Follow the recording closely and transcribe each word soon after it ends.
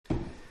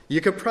You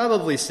could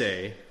probably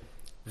say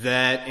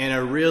that in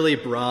a really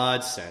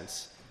broad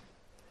sense,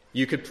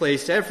 you could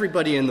place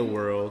everybody in the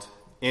world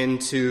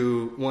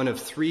into one of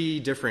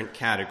three different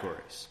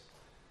categories.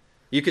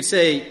 You could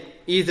say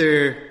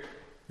either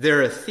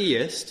they're a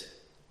theist,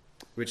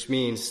 which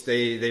means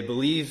they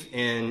believe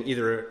in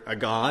either a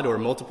god or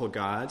multiple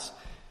gods.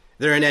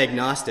 They're an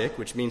agnostic,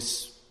 which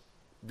means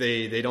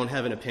they don't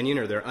have an opinion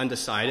or they're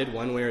undecided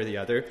one way or the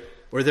other.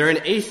 Or they're an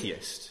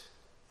atheist,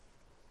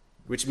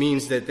 which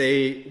means that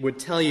they would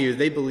tell you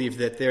they believe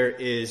that there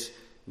is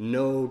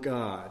no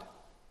God.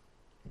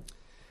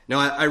 Now,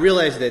 I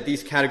realize that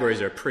these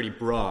categories are pretty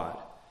broad.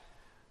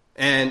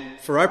 And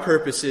for our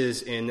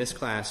purposes in this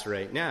class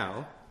right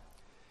now,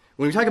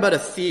 when we talk about a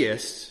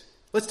theist,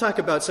 let's talk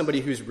about somebody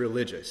who's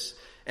religious.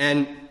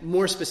 And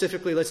more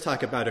specifically, let's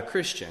talk about a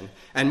Christian.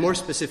 And more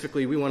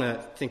specifically, we want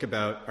to think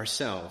about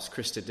ourselves,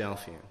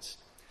 Christadelphians.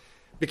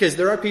 Because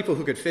there are people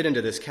who could fit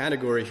into this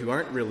category who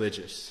aren't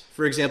religious.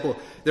 For example,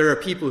 there are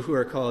people who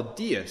are called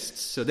deists.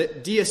 So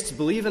that deists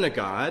believe in a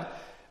God,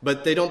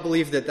 but they don't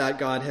believe that that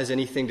God has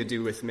anything to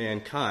do with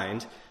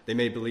mankind. They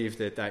may believe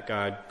that that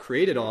God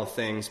created all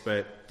things,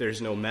 but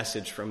there's no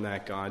message from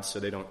that God,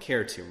 so they don't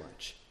care too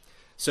much.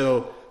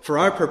 So for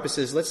our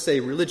purposes, let's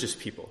say religious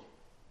people,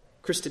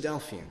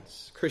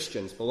 Christadelphians,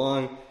 Christians,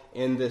 belong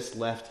in this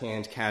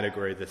left-hand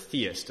category, the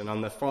theist. And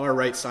on the far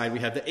right side, we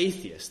have the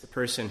atheist, the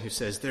person who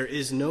says there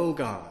is no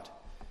God.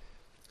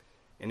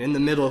 And in the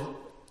middle,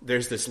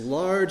 there's this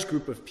large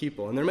group of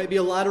people, and there might be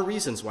a lot of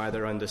reasons why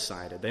they're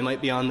undecided. They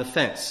might be on the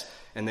fence,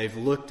 and they've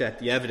looked at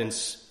the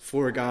evidence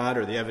for God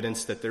or the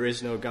evidence that there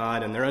is no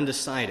God, and they're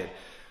undecided.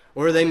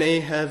 Or they may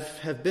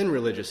have been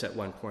religious at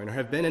one point or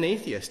have been an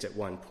atheist at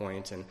one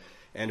point,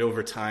 and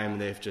over time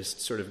they've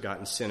just sort of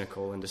gotten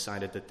cynical and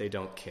decided that they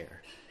don't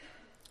care.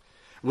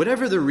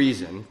 Whatever the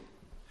reason,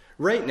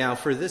 right now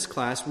for this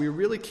class, we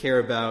really care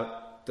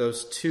about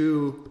those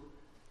two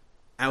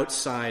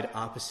outside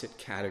opposite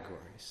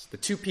categories, the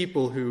two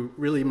people who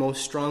really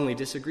most strongly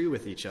disagree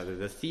with each other,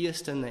 the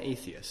theist and the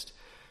atheist,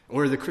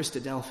 or the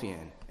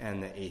Christadelphian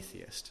and the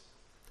atheist.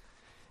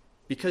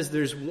 Because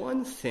there's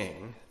one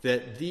thing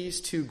that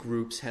these two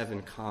groups have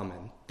in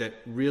common that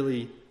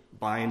really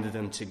bind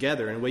them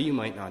together in a way you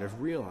might not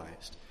have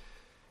realized.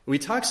 We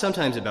talk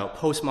sometimes about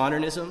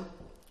postmodernism,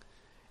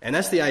 and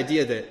that's the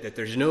idea that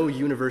there's no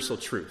universal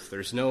truth.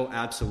 There's no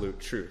absolute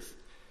truth.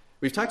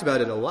 We've talked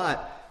about it a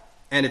lot,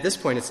 and at this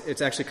point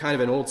it's actually kind of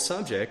an old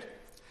subject,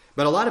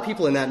 but a lot of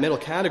people in that middle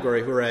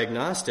category who are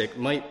agnostic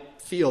might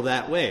feel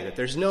that way, that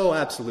there's no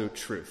absolute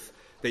truth,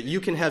 that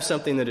you can have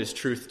something that is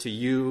truth to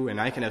you,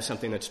 and I can have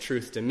something that's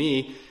truth to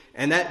me,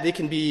 and that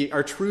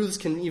our truths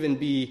can even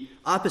be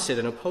opposite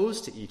and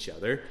opposed to each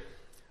other,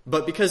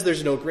 but because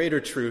there's no greater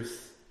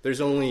truth,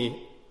 there's only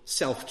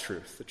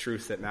self-truth, the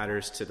truth that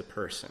matters to the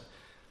person.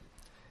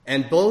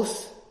 And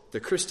both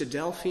the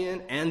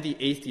Christadelphian and the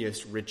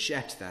atheist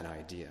reject that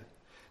idea.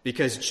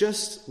 Because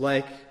just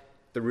like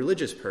the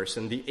religious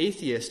person, the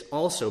atheist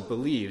also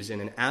believes in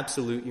an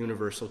absolute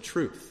universal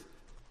truth.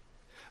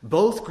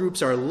 Both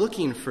groups are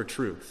looking for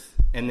truth,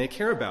 and they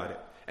care about it.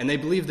 And they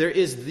believe there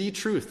is the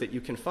truth that you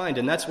can find.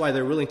 And that's why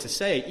they're willing to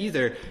say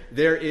either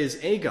there is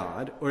a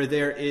God or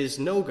there is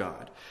no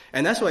God.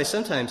 And that's why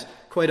sometimes,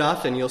 quite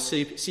often, you'll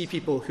see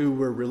people who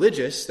were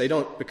religious, they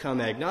don't become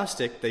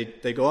agnostic,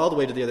 they go all the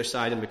way to the other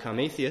side and become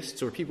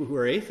atheists, or people who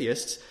are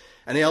atheists,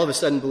 and they all of a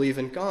sudden believe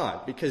in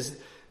God, because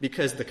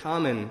the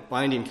common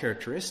binding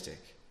characteristic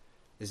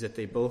is that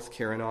they both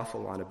care an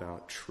awful lot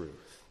about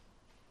truth.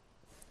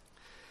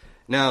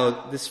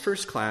 Now, this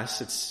first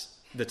class,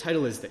 the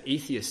title is The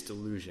Atheist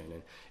Delusion,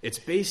 and it's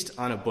based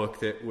on a book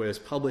that was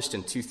published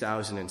in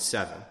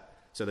 2007.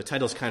 So the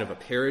title is kind of a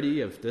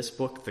parody of this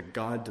book, The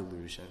God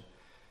Delusion.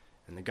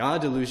 And The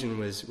God Delusion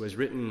was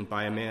written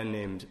by a man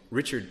named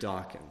Richard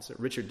Dawkins.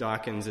 Richard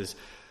Dawkins is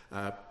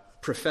a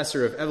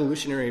professor of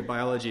evolutionary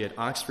biology at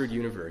Oxford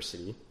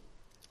University,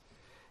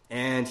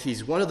 and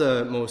he's one of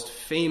the most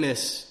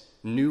famous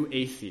new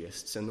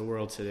atheists in the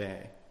world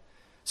today.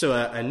 So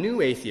a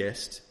new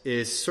atheist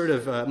is sort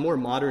of a more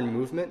modern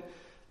movement.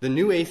 The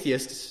new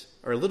atheists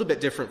are a little bit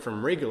different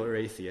from regular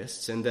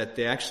atheists in that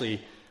they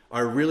actually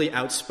are really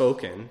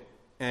outspoken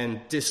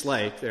and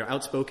they're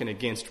outspoken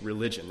against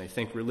religion. They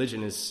think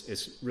religion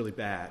is really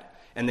bad,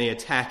 and they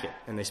attack it,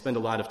 and they spend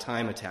a lot of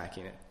time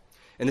attacking it.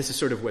 And this is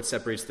sort of what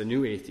separates the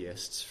new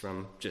atheists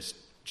from just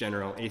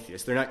general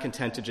atheists. They're not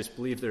content to just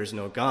believe there is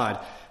no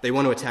God. They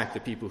want to attack the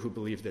people who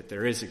believe that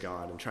there is a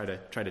God and try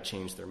to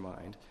change their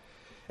mind.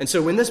 And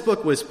so when this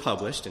book was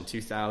published in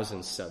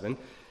 2007,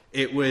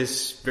 it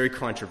was very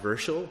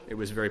controversial. It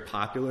was very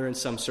popular in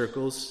some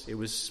circles. It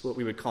was what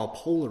we would call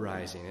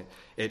polarizing.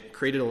 It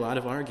created a lot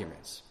of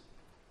arguments.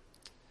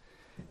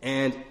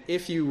 And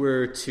if you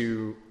were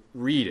to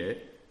read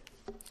it,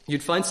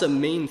 you'd find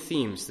some main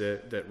themes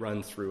that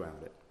run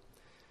throughout it.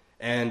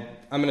 And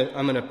I'm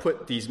gonna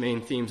put these main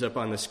themes up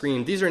on the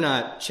screen. These are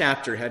not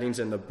chapter headings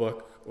in the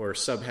book or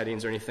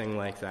subheadings or anything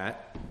like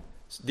that.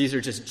 These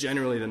are just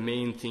generally the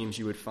main themes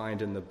you would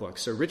find in the book.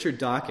 So Richard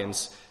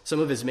Dawkins, some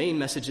of his main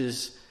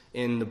messages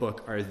in the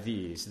book are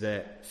these: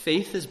 that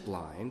faith is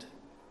blind,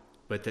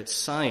 but that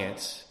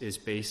science is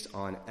based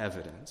on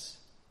evidence.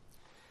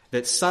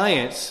 That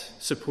science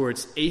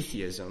supports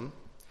atheism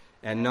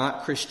and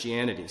not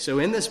Christianity. So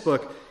in this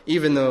book,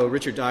 even though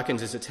Richard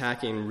Dawkins is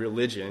attacking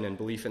religion and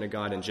belief in a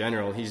God in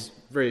general, he's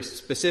very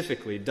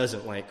specifically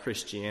doesn't like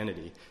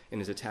Christianity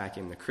and is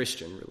attacking the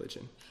Christian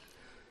religion.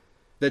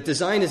 That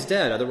design is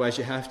dead, otherwise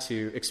you have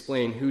to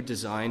explain who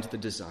designed the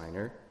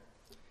designer.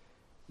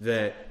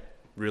 That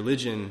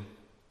religion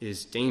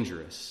is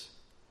dangerous.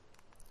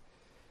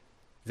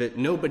 That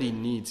nobody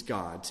needs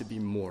God to be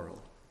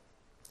moral.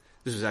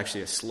 This was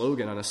actually a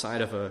slogan on the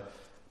side of a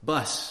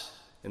bus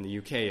in the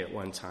UK at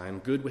one time,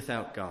 good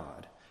without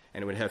God.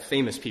 And it would have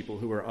famous people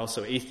who were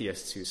also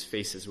atheists whose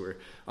faces were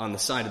on the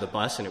side of the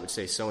bus, and it would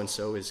say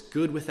so-and-so is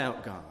good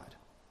without God.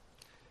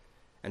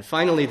 And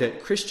finally,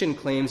 that Christian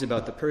claims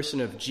about the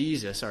person of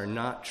Jesus are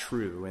not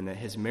true, and that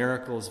his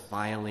miracles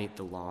violate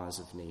the laws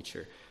of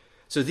nature.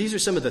 So these are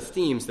some of the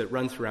themes that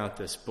run throughout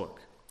this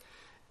book.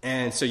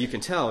 And so you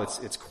can tell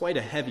it's quite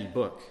a heavy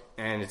book,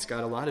 and it's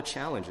got a lot of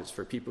challenges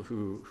for people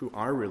who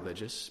are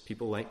religious,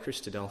 people like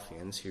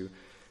Christadelphians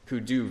who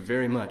do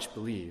very much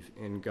believe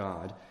in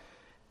God.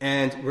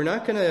 And we're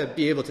not going to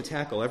be able to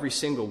tackle every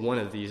single one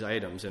of these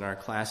items in our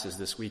classes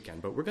this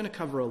weekend, but we're going to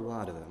cover a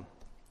lot of them.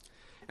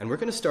 And we're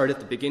going to start at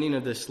the beginning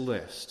of this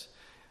list.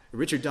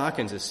 Richard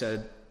Dawkins has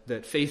said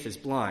that faith is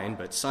blind,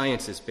 but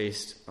science is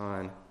based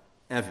on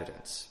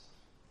evidence.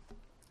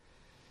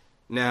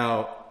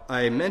 Now,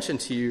 I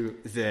mentioned to you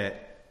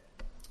that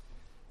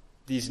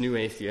these new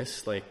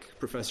atheists, like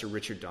Professor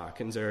Richard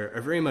Dawkins, are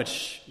very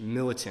much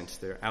militant.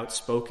 They're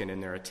outspoken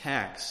in their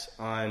attacks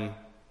on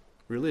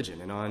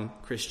religion and on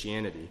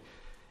Christianity.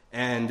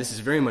 And this is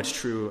very much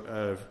true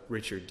of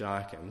Richard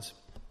Dawkins.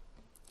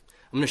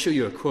 I'm going to show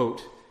you a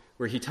quote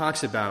where he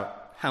talks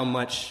about how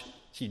much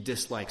he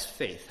dislikes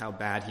faith, how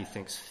bad he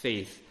thinks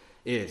faith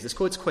is. This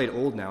quote's quite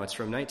old now. It's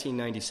from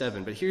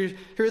 1997. But here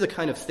are the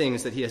kind of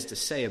things that he has to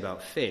say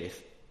about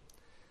faith.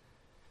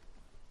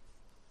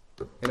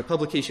 In a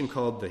publication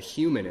called The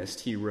Humanist,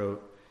 he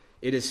wrote,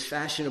 "It is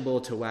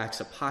fashionable to wax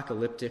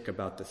apocalyptic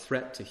about the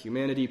threat to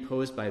humanity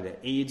posed by the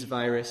AIDS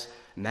virus,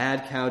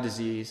 mad cow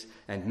disease,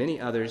 and many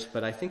others,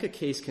 but I think a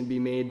case can be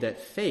made that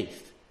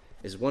faith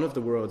is one of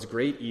the world's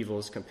great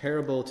evils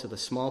comparable to the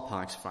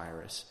smallpox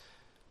virus,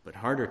 but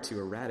harder to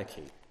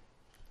eradicate.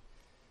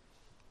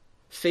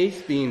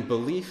 Faith, being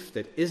belief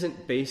that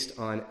isn't based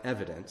on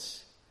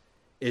evidence,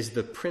 is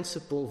the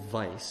principal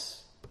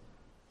vice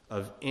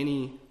of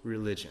any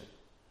religion."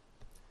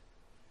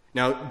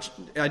 Now,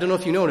 I don't know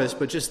if you noticed,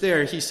 but just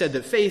there he said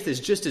that faith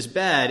is just as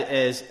bad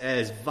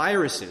as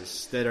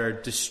viruses that are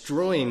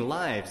destroying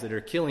lives, that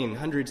are killing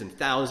hundreds and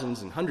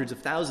hundreds of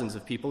thousands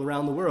of people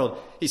around the world.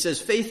 He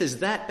says faith is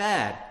that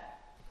bad.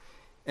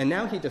 And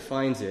now he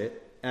defines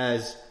it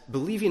as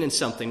believing in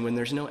something when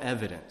there's no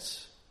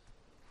evidence.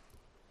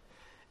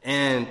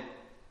 And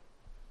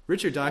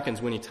Richard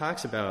Dawkins, when he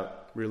talks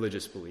about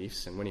religious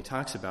beliefs and when he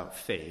talks about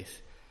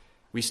faith,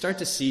 we start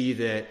to see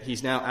that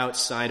he's now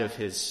outside of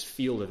his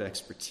field of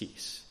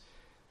expertise,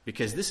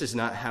 because this is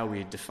not how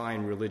we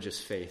define religious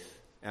faith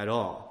at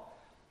all.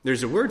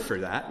 There's a word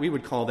for that. We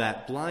would call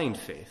that blind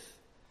faith,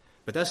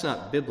 but that's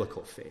not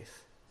biblical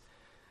faith.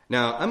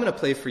 Now, I'm going to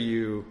play for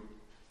you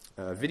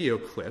a video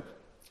clip.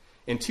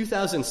 In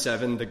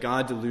 2007, The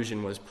God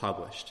Delusion was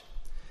published.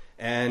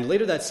 And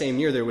later that same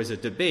year, there was a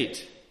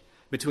debate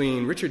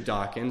between Richard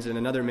Dawkins and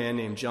another man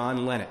named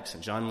John Lennox.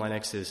 And John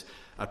Lennox is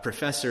a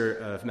professor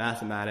of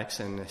mathematics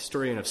and a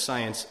historian of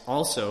science,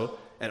 also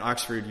at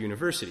Oxford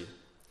University.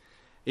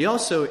 He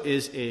also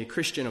is a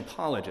Christian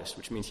apologist,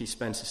 which means he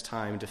spends his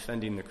time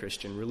defending the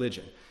Christian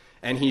religion.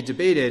 And he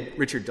debated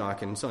Richard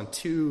Dawkins on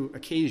 2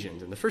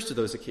 occasions. And the first of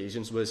those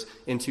occasions was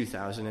in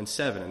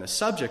 2007. And the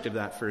subject of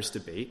that first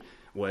debate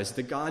was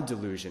the God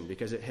Delusion,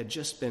 because it had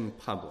just been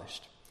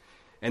published.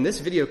 And this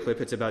video clip,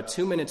 it's about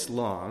 2 minutes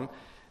long.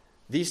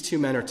 These two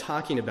men are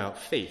talking about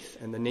faith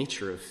and the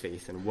nature of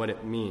faith and what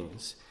it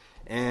means.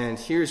 And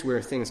here's where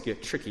things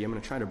get tricky. I'm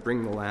going to try to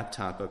bring the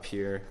laptop up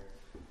here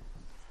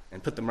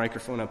and put the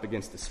microphone up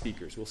against the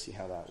speakers. We'll see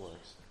how that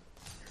works.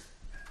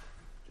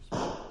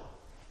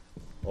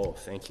 Oh,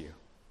 thank you.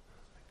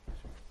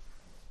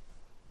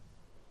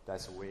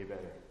 That's way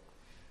better.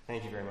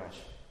 Thank you very much.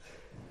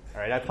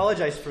 All right, I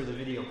apologize for the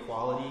video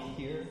quality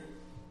here,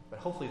 but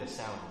hopefully the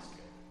sound is good.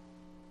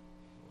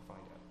 We'll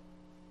find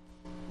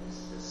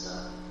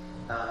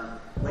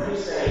out. When you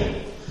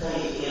say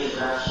faith is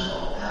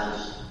rational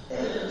and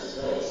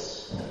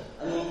evidence-based,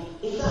 I mean,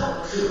 if that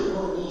were true,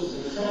 what needs to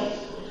be faith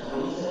for it? I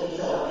mean, if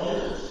there were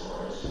evidence for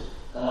it,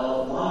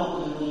 why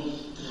would you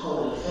need to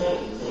call it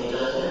faith and say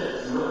just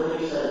evidence? And when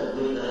you said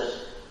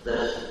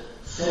that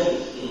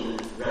faith in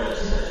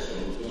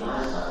relativity, in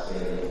Einstein's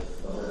theory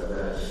of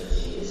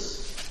relativity, is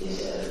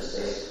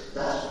evidence-based,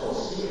 that of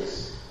course it is.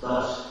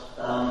 But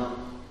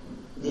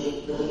the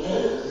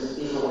evidence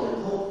is all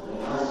important. I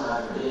mean,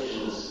 Einstein's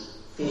predictions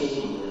fit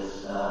in with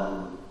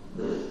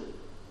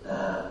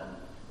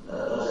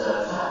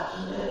observed fact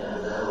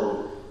and the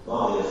whole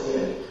body of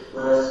theory.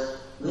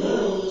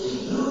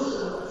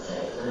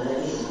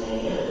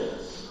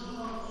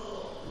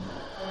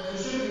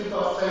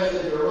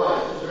 faith in your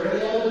wife. Is there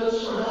any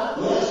evidence for that?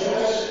 Yes,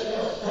 plenty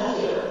of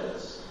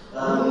evidence.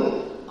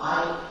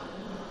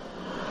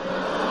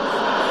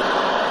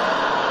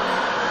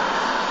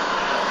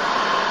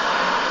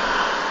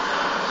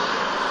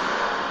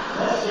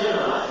 Let's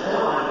generalize.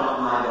 No, I'm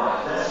not my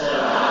wife. Let's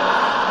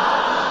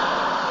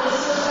generalize.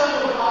 It's the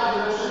same with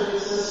Bible, Richard.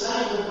 It's the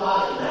same with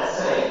Bible. Let's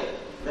say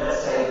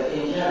that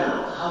in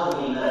general, how do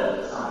we know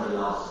that somebody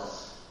loves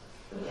us?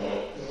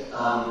 Okay?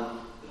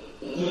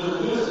 You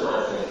could use the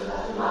word faith for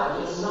that, if you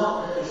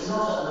like, but it's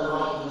not the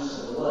right use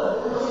of the word.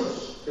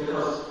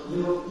 Because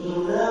you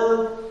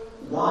know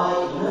why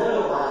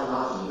your wife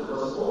loves you,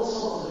 because all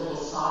sorts of little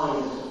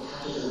signs, little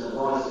touches in the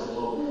voice,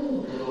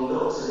 little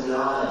looks in the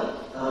eye.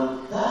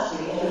 That's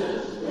the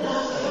evidence.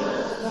 That's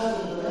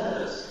perfectly good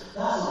evidence.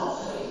 That's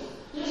not faith.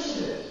 Yes,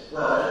 it is.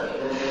 Well,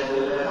 okay,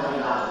 we're coming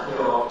down to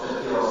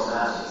pure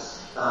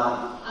semantics. I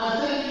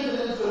think even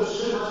if there's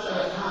too much I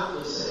can't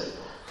be said.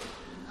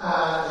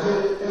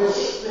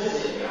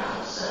 Explicitly, I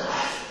have said.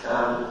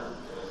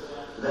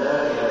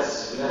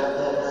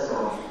 Let's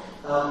go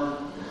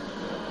on.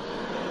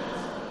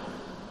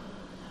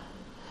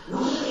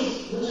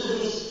 Which of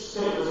these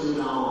statements are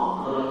now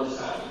on? I don't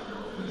understand.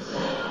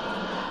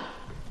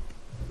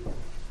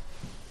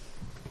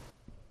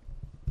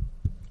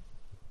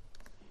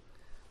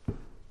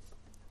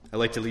 I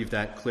like to leave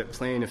that clip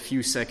playing a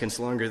few seconds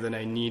longer than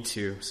I need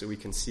to so we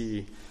can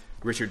see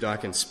Richard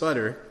Dawkins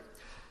sputter.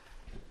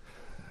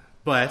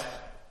 But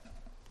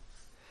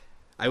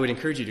I would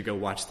encourage you to go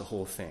watch the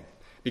whole thing.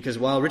 Because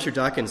while Richard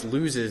Dawkins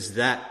loses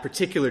that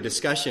particular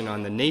discussion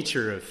on the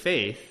nature of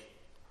faith,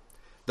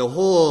 the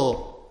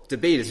whole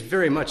debate is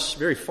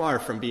very far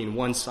from being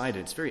one-sided.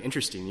 It's very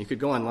interesting. You could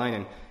go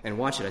online and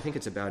watch it. I think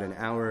it's about an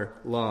hour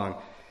long.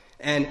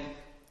 And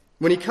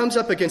when he comes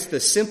up against the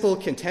simple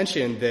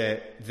contention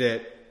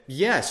that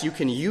yes, you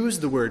can use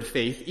the word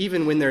faith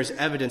even when there's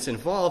evidence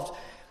involved,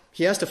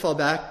 he has to fall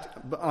back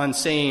on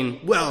saying,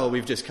 well,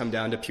 we've just come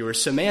down to pure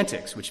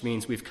semantics, which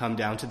means we've come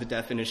down to the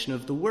definition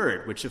of the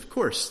word, which, of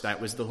course,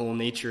 that was the whole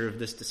nature of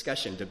this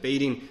discussion,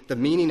 debating the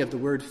meaning of the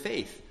word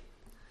faith.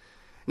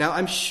 Now,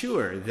 I'm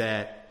sure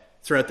that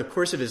throughout the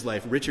course of his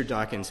life, Richard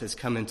Dawkins has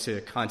come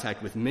into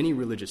contact with many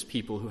religious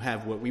people who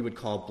have what we would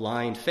call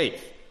blind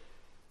faith.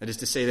 That is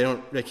to say,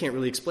 they can't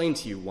really explain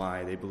to you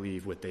why they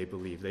believe what they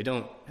believe. They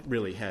don't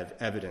really have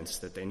evidence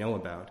that they know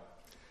about.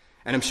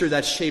 And I'm sure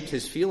that shaped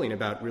his feeling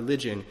about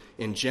religion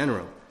in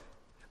general.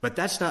 But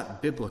that's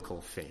not biblical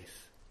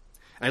faith.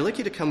 And I'd like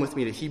you to come with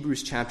me to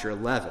Hebrews chapter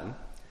 11.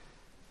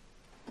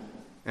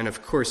 And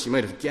of course, you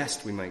might have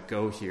guessed we might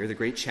go here, the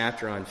great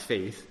chapter on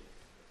faith.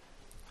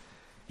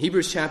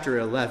 Hebrews chapter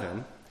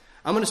 11.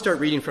 I'm going to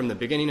start reading from the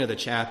beginning of the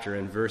chapter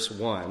in verse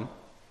 1.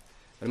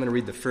 I'm going to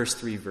read the first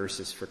 3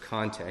 verses for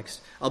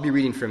context. I'll be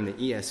reading from the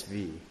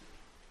ESV.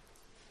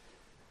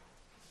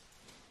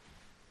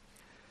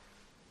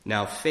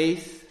 Now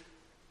faith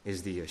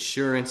is the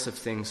assurance of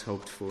things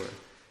hoped for,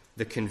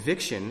 the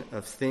conviction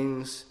of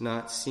things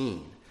not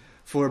seen.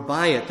 For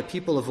by it the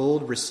people of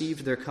old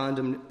received their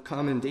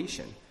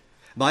commendation.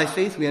 By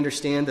faith we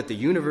understand that the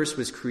universe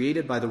was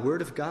created by the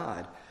word of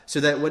God, so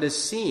that what is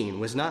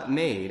seen was not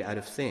made out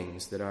of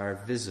things that are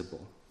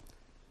visible.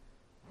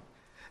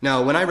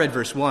 Now, when I read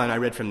verse 1, I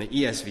read from the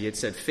ESV, it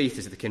said faith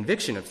is the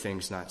conviction of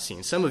things not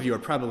seen. Some of you are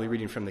probably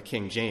reading from the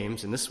King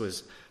James, and this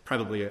was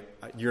probably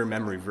your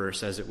memory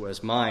verse as it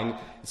was mine.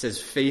 It says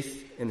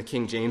faith in the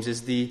King James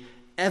is the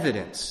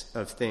evidence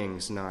of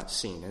things not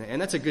seen.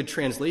 And that's a good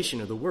translation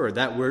of the word.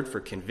 That word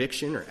for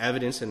conviction or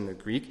evidence in the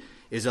Greek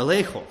is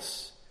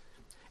alechos.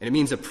 And it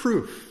means a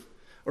proof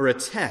or a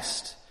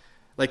test,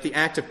 like the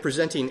act of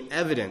presenting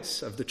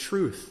evidence of the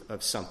truth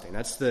of something.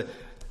 That's the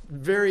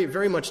very,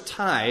 very much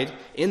tied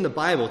in the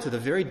Bible to the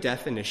very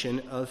definition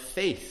of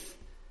faith.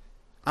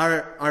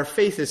 Our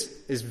faith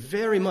is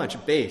very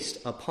much based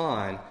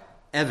upon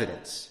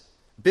evidence.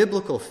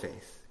 Biblical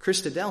faith,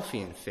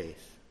 Christadelphian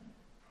faith.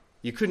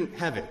 You couldn't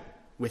have it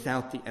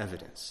without the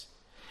evidence.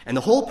 And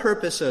the whole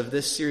purpose of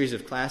this series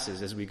of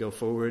classes as we go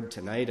forward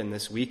tonight and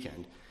this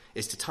weekend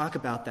is to talk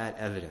about that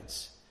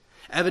evidence.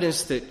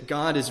 Evidence that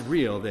God is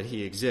real, that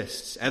he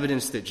exists.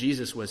 Evidence that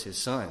Jesus was his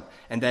son.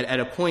 And that at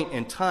a point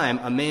in time,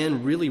 a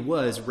man really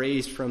was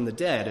raised from the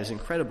dead, as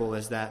incredible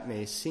as that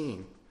may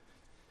seem.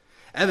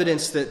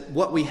 Evidence that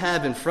what we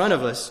have in front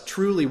of us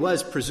truly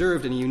was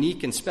preserved in a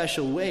unique and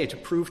special way to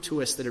prove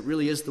to us that it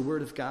really is the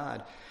Word of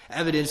God.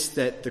 Evidence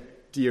that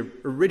the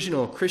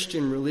original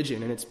Christian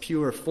religion in its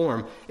pure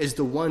form is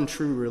the one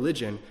true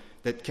religion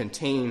that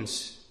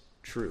contains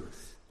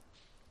truth.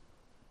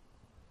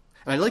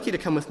 And I'd like you to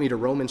come with me to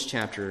Romans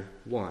chapter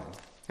 1.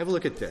 Have a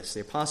look at this.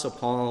 The Apostle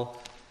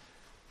Paul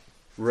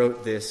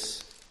wrote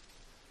this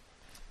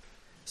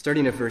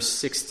starting at verse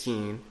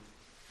 16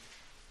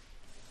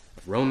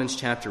 of Romans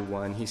chapter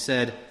 1. He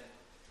said,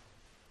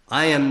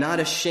 I am not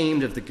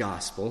ashamed of the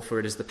gospel, for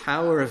it is the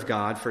power of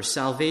God for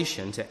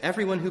salvation to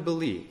everyone who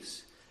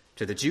believes,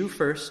 to the Jew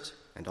first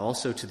and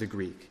also to the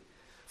Greek.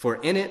 For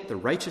in it the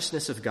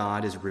righteousness of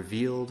God is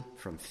revealed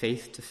from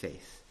faith to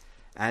faith,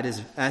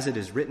 as it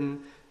is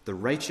written, the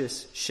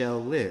righteous shall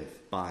live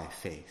by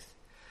faith.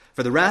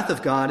 For the wrath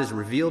of God is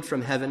revealed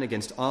from heaven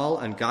against all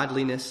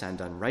ungodliness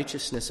and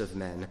unrighteousness of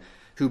men,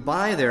 who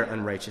by their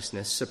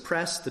unrighteousness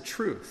suppress the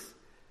truth.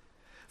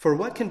 For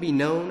what can be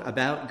known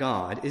about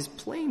God is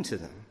plain to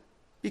them,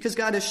 because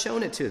God has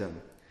shown it to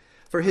them.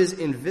 For his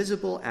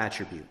invisible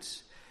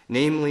attributes,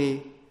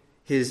 namely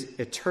his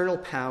eternal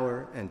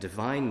power and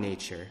divine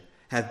nature,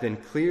 have been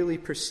clearly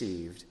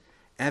perceived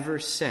ever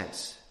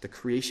since the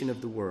creation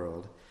of the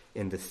world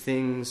in the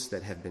things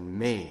that have been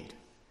made,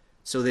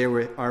 so they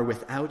are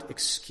without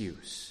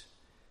excuse.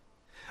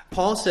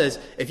 Paul says,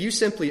 if you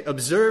simply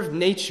observe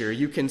nature,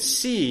 you can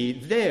see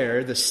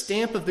there the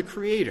stamp of the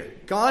Creator.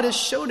 God has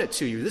shown it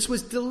to you. This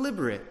was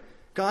deliberate.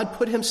 God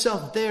put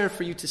himself there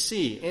for you to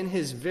see in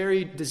his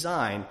very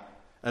design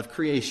of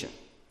creation.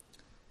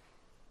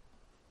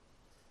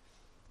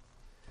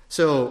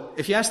 So,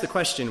 if you ask the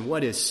question,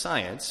 what is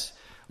science?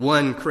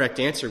 One correct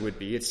answer would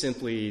be, it's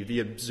simply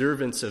the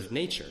observance of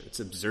nature. It's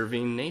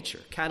observing nature,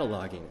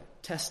 cataloging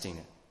it, testing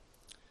it.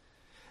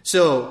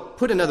 So,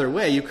 put another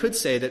way, you could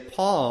say that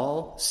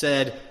Paul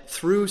said,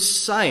 through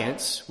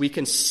science, we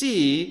can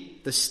see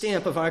the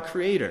stamp of our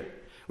Creator.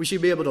 We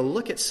should be able to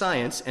look at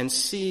science and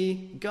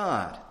see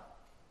God.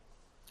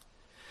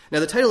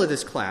 Now, the title of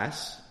this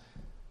class,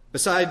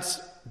 besides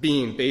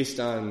being based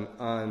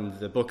on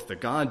the book The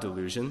God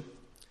Delusion,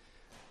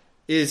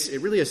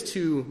 it really has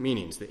two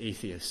meanings, the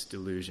Athiest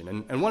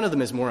delusion. And one of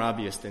them is more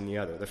obvious than the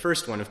other. The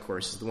first one, of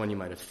course, is the one you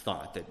might have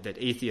thought, that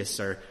atheists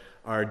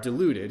are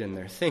deluded in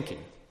their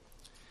thinking.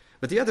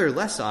 But the other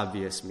less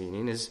obvious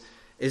meaning is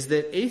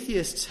that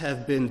atheists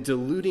have been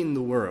deluding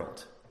the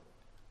world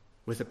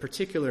with a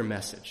particular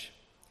message.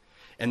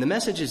 And the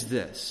message is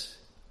this,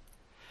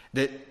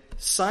 that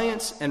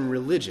science and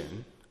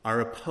religion are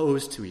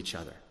opposed to each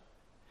other,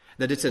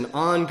 that it's an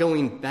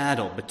ongoing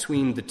battle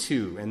between the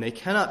two, and they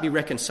cannot be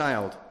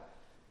reconciled.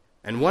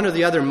 And one or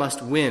the other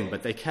must win,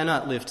 but they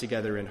cannot live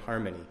together in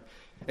harmony.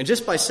 And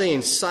just by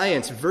saying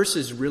science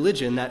versus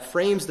religion, that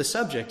frames the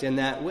subject in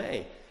that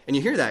way. And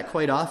you hear that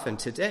quite often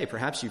today.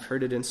 Perhaps you've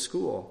heard it in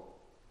school.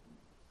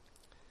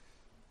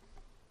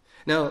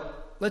 Now,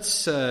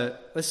 let's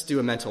do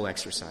a mental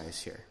exercise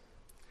here.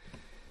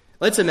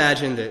 Let's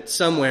imagine that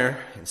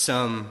somewhere in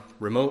some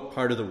remote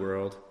part of the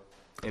world,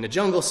 in a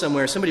jungle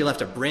somewhere, somebody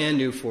left a brand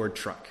new Ford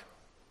truck.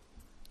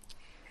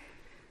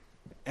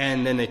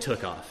 And then they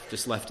took off,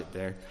 just left it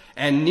there.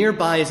 And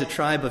nearby is a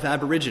tribe of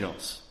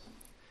aboriginals.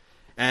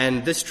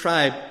 And this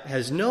tribe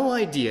has no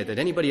idea that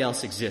anybody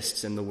else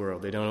exists in the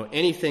world. They don't know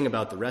anything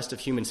about the rest of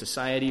human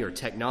society or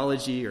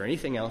technology or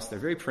anything else. They're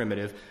very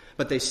primitive.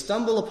 But they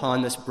stumble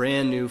upon this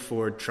brand new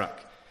Ford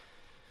truck.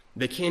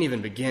 They can't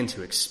even begin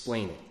to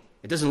explain it.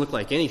 It doesn't look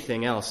like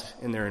anything else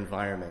in their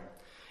environment.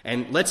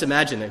 And let's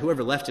imagine that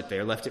whoever left it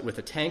there left it with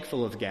a tank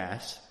full of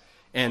gas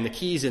and the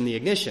keys in the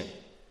ignition.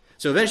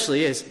 So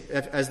eventually,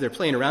 as they're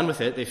playing around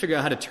with it, they figure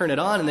out how to turn it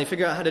on and they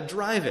figure out how to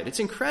drive it. It's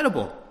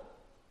incredible.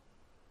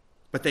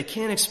 But they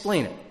can't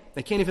explain it.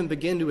 They can't even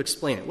begin to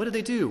explain it. What do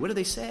they do? What do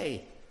they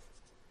say?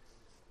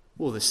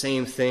 Well, the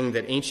same thing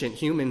that ancient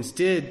humans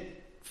did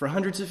for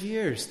hundreds of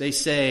years. They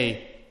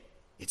say,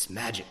 it's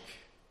magic.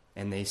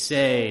 And they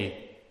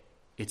say,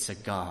 it's a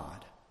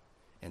god.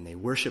 And they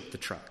worship the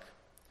truck.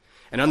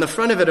 And on the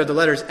front of it are the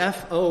letters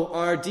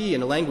F-O-R-D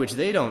in a language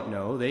they don't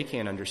know, they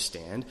can't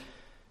understand.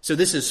 So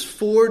this is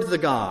Ford the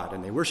god,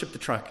 and they worship the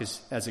truck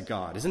as a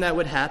god. Isn't that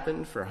what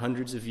happened for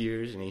hundreds of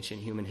years in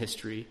ancient human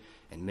history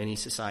and many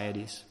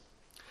societies?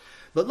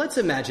 But let's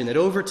imagine that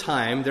over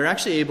time, they're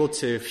actually able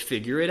to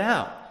figure it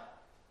out.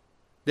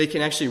 They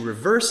can actually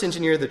reverse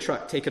engineer the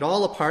truck, take it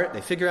all apart,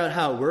 they figure out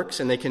how it works,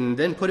 and they can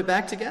then put it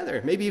back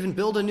together, maybe even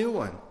build a new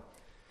one.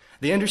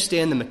 They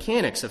understand the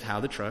mechanics of how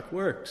the truck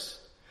works.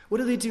 What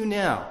do they do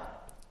now?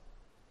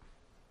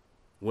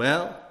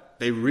 Well,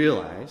 they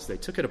realized, they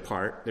took it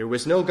apart, there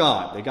was no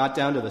God. They got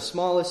down to the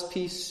smallest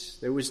piece,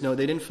 they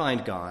didn't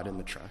find God in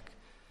the truck.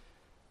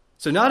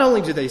 So not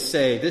only do they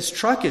say, this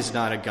truck is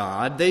not a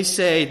God, they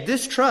say,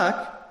 this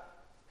truck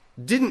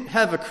didn't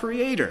have a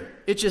creator.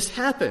 It just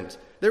happened.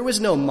 There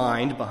was no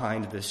mind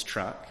behind this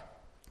truck.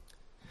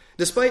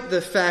 Despite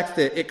the fact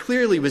that it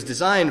clearly was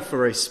designed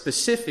for a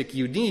specific,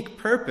 unique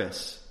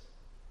purpose,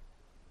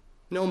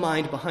 no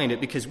mind behind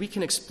it, because we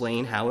can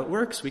explain how it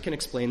works. We can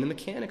explain the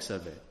mechanics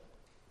of it.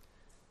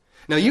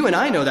 Now, you and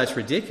I know that's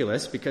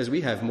ridiculous because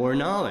we have more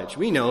knowledge.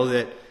 We know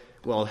that,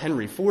 well,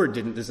 Henry Ford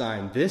didn't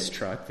design this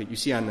truck that you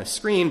see on the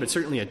screen, but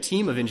certainly a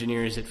team of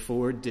engineers at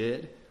Ford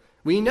did.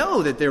 We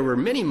know that there were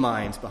many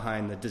minds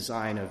behind the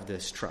design of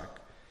this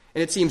truck.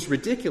 And it seems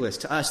ridiculous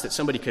to us that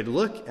somebody could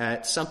look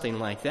at something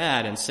like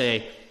that and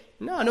say,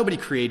 no, nobody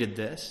created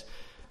this.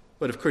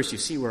 But of course, you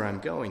see where I'm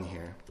going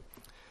here.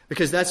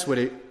 Because that's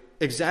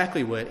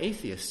exactly what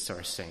atheists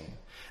are saying.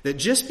 That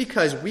just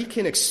because we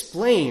can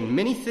explain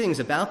many things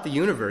about the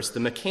universe, the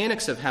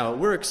mechanics of how it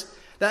works,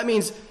 that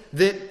means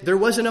that there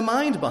wasn't a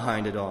mind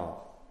behind it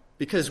all.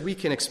 Because we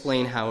can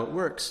explain how it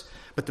works.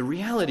 But the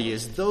reality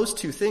is those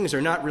two things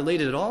are not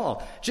related at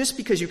all. Just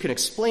because you can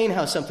explain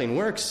how something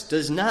works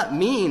does not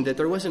mean that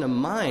there wasn't a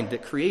mind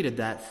that created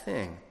that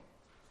thing.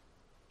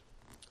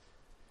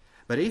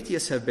 but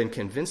atheists have been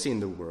convincing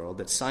the world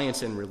that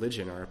science and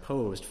religion are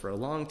opposed for a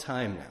long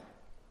time now.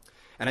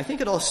 And I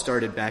think it all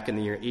started back in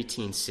the year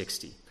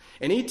 1860.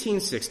 In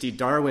 1860,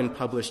 Darwin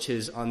published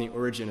his On the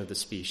Origin of the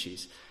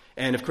Species.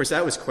 And of course,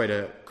 that was quite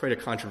a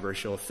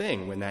controversial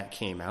thing when that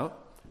came out.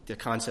 The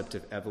concept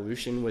of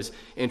evolution was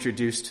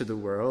introduced to the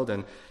world,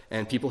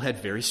 and people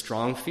had very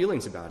strong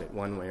feelings about it,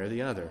 one way or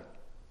the other.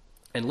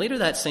 And later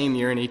that same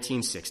year in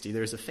 1860,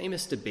 there was a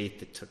famous debate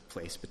that took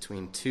place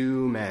between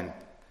two men.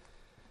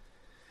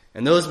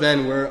 And those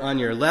men were, on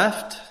your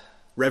left,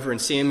 Reverend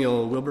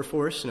Samuel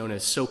Wilberforce, known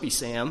as Soapy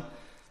Sam.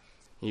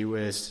 He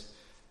was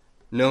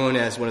known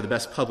as one of the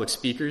best public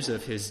speakers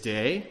of his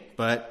day,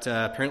 but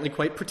apparently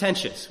quite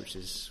pretentious, which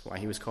is why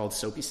he was called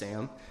Soapy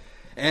Sam.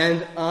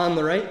 And on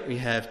the right, we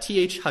have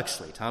T.H.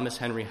 Huxley, Thomas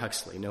Henry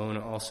Huxley, known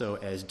also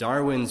as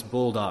Darwin's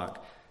Bulldog.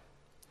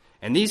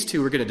 And these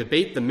two were going to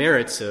debate the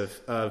merits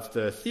of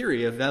the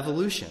theory of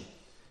evolution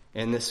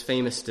in this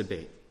famous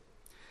debate.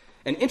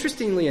 And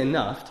interestingly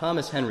enough,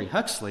 Thomas Henry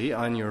Huxley,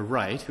 on your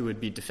right, who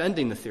would be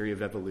defending the theory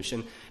of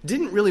evolution,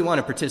 didn't really want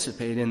to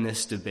participate in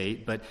this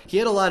debate, but he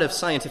had a lot of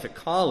scientific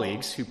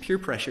colleagues who peer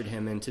pressured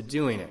him into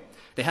doing it.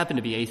 They happened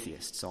to be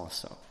atheists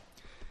also.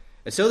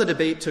 And so the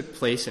debate took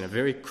place in a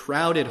very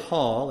crowded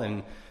hall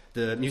in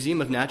the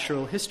Museum of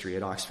Natural History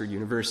at Oxford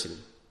University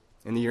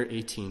in the year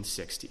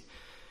 1860.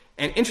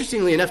 And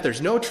interestingly enough,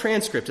 there's no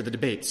transcript of the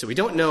debate, so we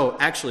don't know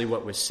actually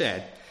what was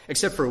said,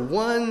 except for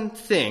one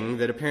thing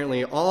that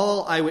apparently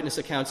all eyewitness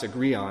accounts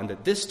agree on,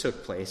 that this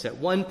took place. At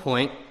one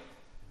point,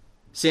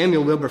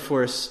 Samuel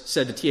Wilberforce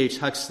said to T.H.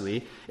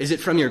 Huxley, "Is it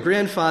from your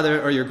grandfather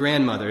or your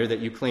grandmother that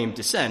you claim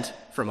descent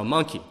from a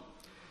monkey?"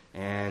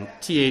 And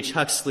T.H.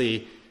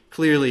 Huxley,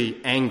 clearly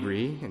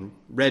angry and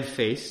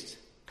red-faced,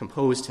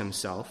 composed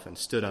himself and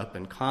stood up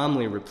and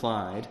calmly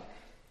replied,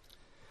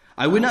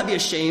 "I would not be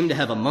ashamed to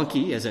have a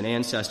monkey as an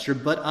ancestor,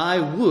 but I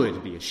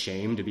would be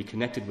ashamed to be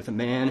connected with a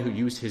man who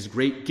used his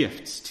great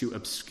gifts to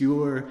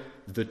obscure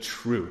the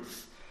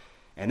truth."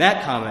 And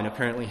that comment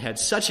apparently had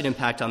such an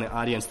impact on the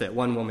audience that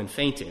one woman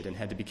fainted and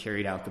had to be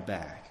carried out the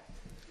back.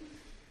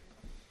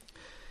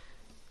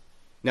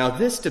 Now,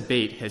 this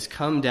debate has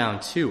come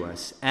down to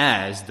us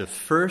as the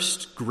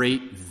first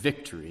great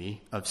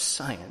victory of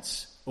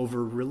science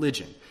over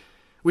religion,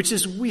 which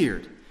is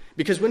weird,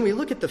 because when we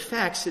look at the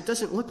facts, it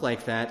doesn't look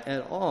like that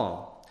at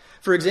all.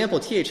 For example,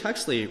 T.H.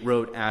 Huxley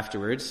wrote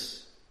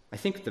afterwards, I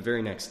think the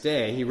very next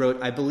day, he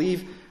wrote, "I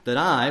believe that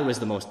I was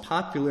the most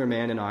popular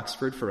man in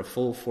Oxford for a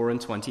full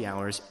 24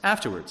 hours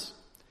afterwards."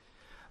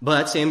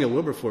 But Samuel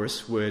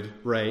Wilberforce would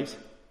write,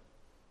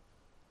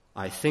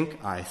 "I think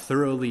I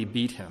thoroughly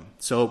beat him."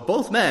 So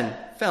both men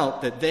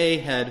felt that they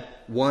had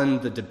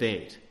won the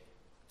debate.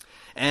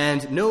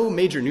 And no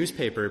major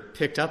newspaper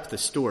picked up the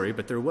story,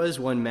 but there was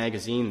one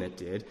magazine that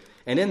did.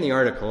 And in the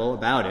article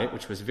about it,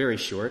 which was very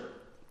short,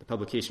 the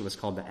publication was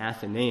called the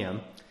Athenaeum,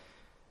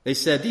 they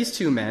said, "These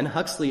two men,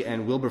 Huxley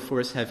and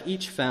Wilberforce, have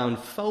each found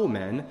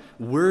foemen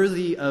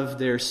worthy of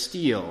their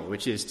steel,"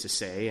 which is to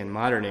say, in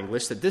modern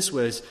English, that this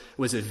was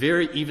a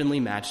very evenly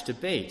matched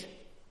debate.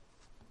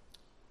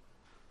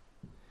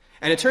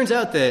 And it turns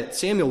out that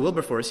Samuel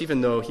Wilberforce,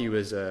 even though he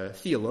was a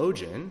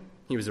theologian,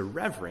 he was a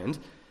reverend,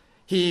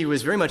 he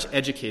was very much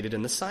educated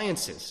in the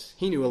sciences.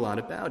 He knew a lot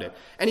about it.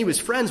 And he was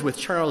friends with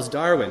Charles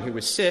Darwin, who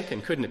was sick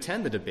and couldn't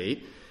attend the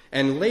debate.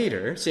 And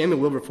later, Samuel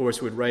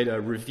Wilberforce would write a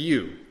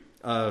review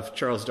of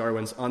Charles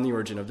Darwin's On the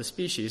Origin of the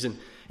Species.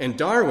 And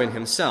Darwin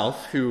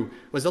himself, who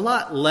was a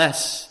lot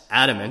less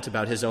adamant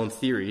about his own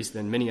theories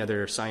than many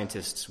other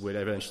scientists would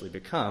eventually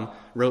become,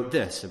 wrote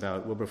this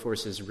about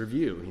Wilberforce's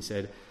review. He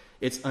said,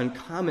 "It's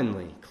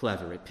uncommonly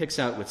clever. It picks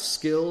out with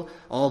skill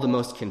all the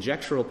most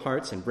conjectural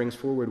parts and brings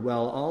forward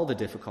well all the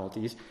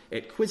difficulties.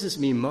 It quizzes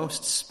me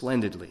most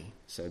splendidly,"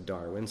 said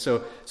Darwin.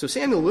 So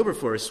Samuel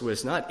Wilberforce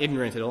was not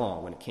ignorant at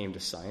all when it came to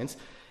science.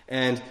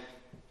 And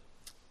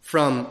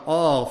from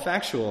all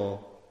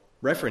factual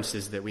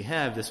references that we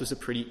have, this was a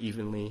pretty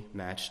evenly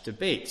matched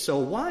debate. So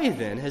why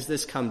then has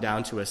this come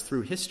down to us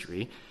through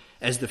history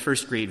as the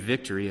first great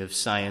victory of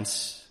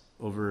science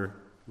over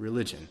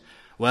religion?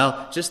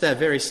 Well, just that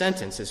very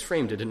sentence has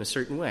framed it in a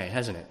certain way,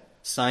 hasn't it?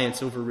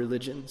 Science over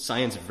religion,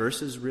 science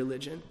versus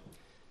religion.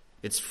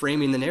 It's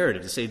framing the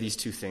narrative to say these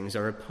two things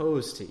are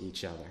opposed to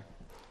each other.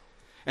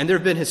 And there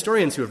have been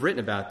historians who have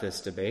written about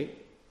this debate.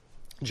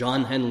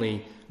 John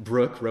Henley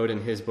Brooke wrote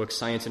in his book,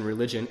 Science and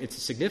Religion, "It's a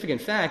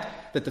significant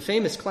fact that the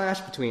famous clash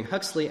between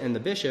Huxley and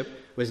the bishop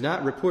was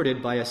not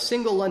reported by a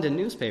single London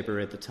newspaper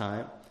at the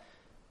time.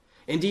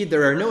 Indeed,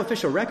 there are no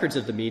official records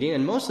of the meeting,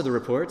 and most of the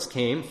reports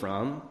came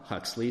from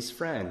Huxley's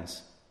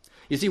friends."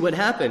 You see, what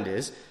happened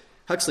is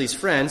Huxley's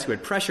friends, who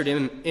had pressured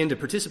him into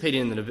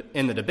participating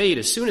in the debate,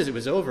 as soon as it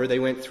was over, they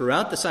went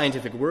throughout the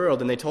scientific world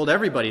and they told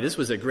everybody this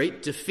was a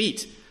great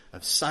defeat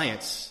of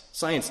science.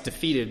 Science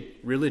defeated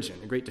religion,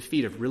 a great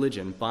defeat of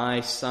religion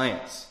by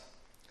science.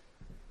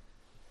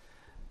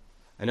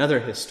 Another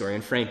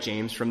historian, Frank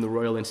James from the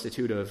Royal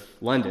Institute of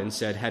London,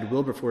 said, "Had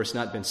Wilberforce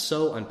not been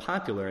so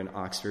unpopular in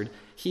Oxford,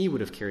 he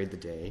would have carried the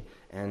day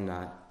and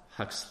not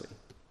Huxley."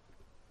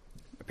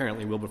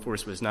 Apparently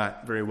Wilberforce was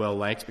not very well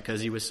liked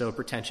because he was so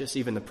pretentious.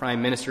 Even the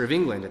Prime Minister of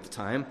England at the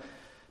time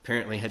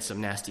apparently had some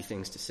nasty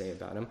things to say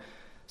about him.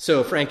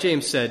 So Frank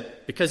James said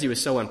because he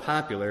was so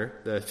unpopular,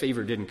 the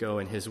favor didn't go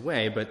in his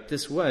way, but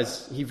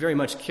he very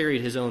much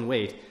carried his own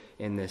weight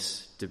in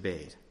this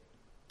debate.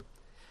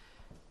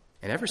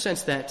 And ever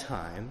since that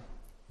time,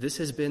 this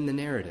has been the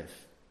narrative.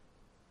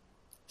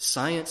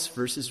 Science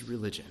versus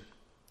religion.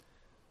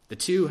 The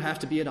two have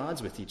to be at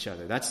odds with each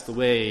other. That's the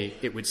way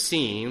it would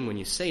seem when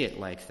you say it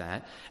like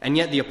that. And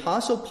yet the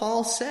Apostle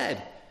Paul said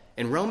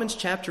in Romans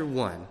chapter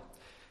 1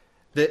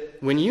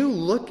 that when you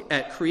look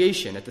at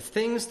creation, at the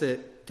things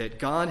that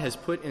God has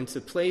put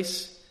into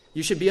place,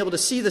 you should be able to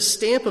see the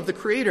stamp of the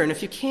Creator. And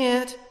if you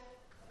can't,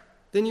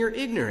 then you're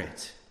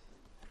ignorant,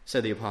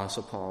 said the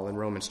Apostle Paul in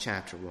Romans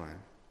chapter 1.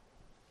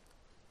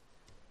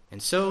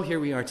 And so here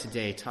we are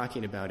today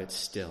talking about it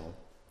still.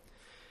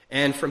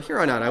 And from here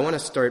on out, I want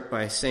to start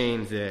by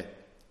saying that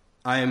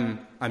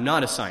I'm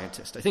not a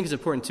scientist. I think it's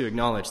important to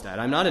acknowledge that.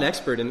 I'm not an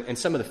expert in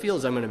some of the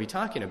fields I'm going to be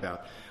talking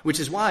about,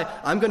 which is why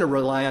I'm going to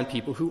rely on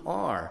people who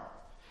are.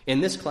 In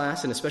this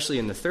class, and especially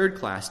in the third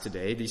class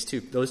today,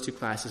 those two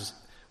classes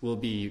will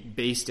be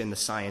based in the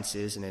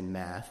sciences and in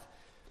math.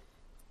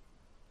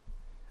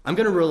 I'm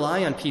going to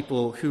rely on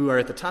people who are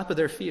at the top of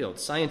their field,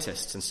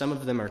 scientists, and some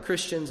of them are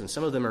Christians, and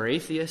some of them are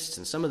atheists,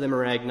 and some of them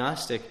are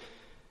agnostic,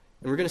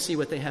 and we're going to see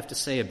what they have to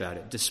say about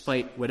it,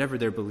 despite whatever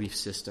their belief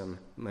system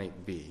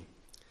might be.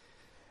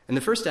 And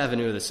the first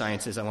avenue of the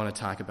sciences I want to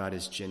talk about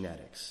is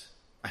genetics.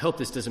 I hope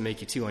this doesn't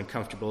make you too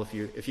uncomfortable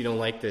if you don't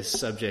like this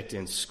subject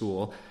in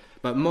school.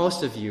 But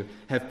most of you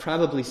have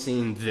probably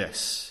seen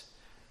this,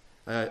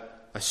 a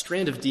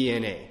strand of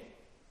DNA.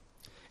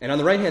 And on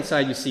the right-hand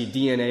side you see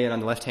DNA, and on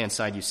the left-hand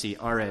side you see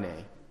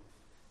RNA.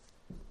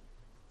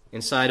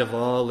 Inside of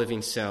all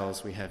living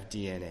cells we have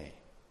DNA.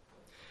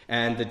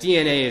 And the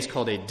DNA is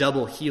called a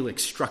double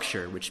helix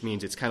structure, which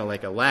means it's kind of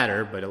like a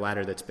ladder, but a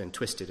ladder that's been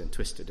twisted and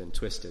twisted and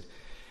twisted.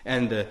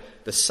 And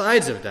the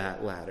sides of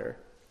that ladder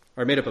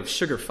are made up of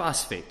sugar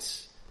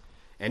phosphates.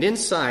 And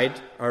inside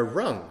are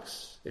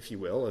rungs, if you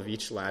will, of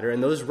each ladder,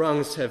 and those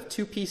rungs have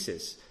two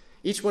pieces.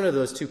 Each one of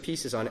those two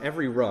pieces on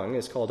every rung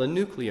is called a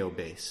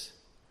nucleobase.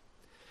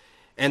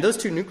 And those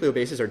two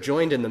nucleobases are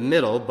joined in the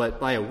middle, but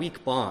by a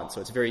weak bond,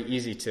 so it's very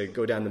easy to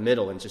go down the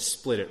middle and just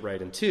split it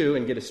right in two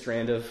and get a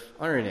strand of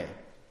RNA.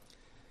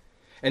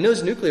 And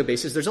those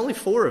nucleobases, there's only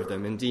 4 of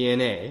them in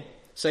DNA: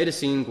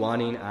 cytosine,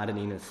 guanine,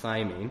 adenine, and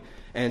thymine.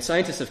 And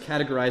scientists have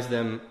categorized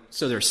them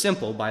so they're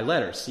simple by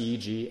letter, C,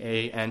 G,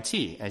 A, and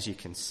T, as you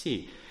can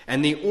see.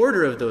 And the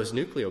order of those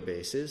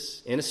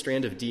nucleobases in a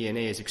strand of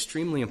DNA is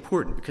extremely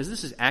important because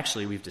this is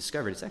actually, we've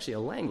discovered, it's actually a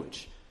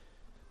language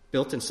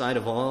built inside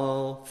of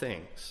all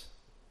things.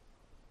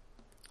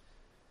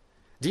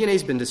 DNA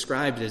has been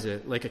described as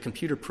like a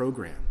computer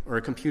program or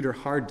a computer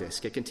hard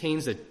disk. It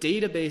contains a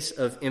database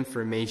of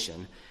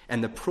information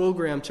and the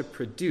program to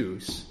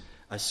produce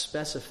a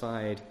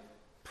specified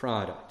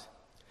product.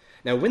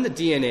 Now, when the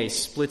DNA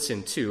splits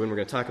in two, and we're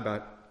going to talk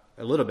about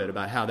a little bit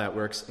about how that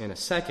works in a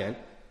second,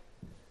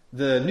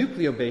 the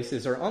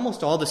nucleobases are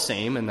almost all the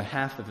same in the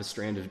half of a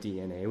strand of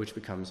DNA, which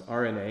becomes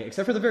RNA,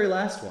 except for the very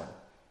last one.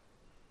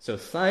 So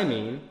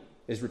thymine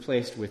is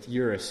replaced with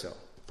uracil.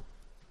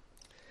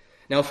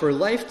 Now, for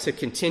life to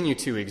continue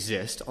to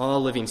exist,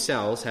 all living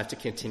cells have to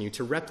continue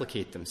to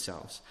replicate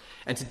themselves.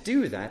 And to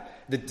do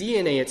that, the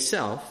DNA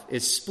itself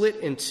is split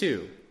in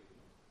two,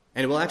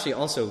 and it will actually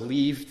also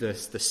leave the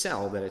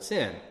cell that it's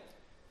in.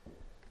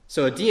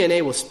 So a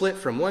DNA will split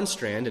from one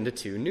strand into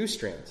 2 new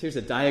strands. Here's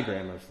a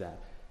diagram of that.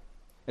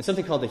 And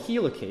something called the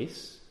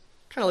helicase,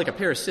 kind of like a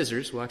pair of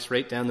scissors, walks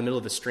right down the middle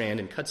of the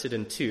strand and cuts it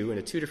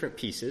into 2 different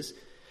pieces.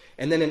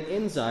 And then an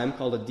enzyme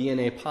called a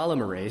DNA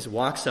polymerase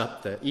walks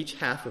up each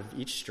half of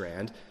each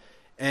strand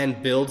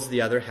and builds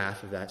the other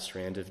half of that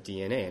strand of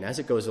DNA. And as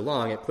it goes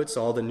along, it puts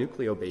all the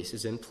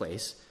nucleobases in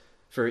place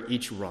for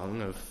each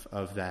rung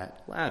of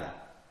that ladder.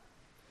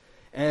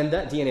 And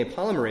that DNA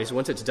polymerase,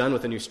 once it's done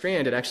with a new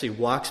strand, it actually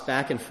walks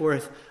back and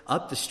forth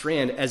up the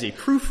strand as a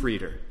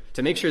proofreader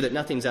to make sure that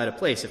nothing's out of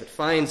place. If it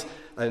finds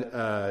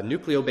a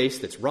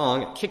nucleobase that's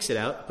wrong, it kicks it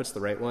out, puts the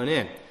right one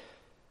in.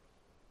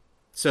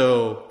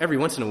 So every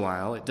once in a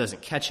while, it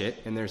doesn't catch it,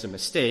 and there's a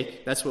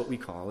mistake. That's what we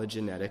call a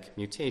genetic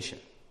mutation.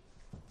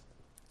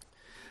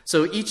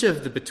 So each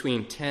of the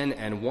between 10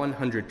 and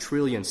 100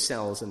 trillion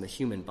cells in the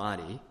human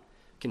body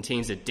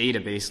contains a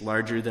database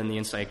larger than the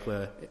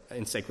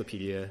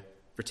Encyclopedia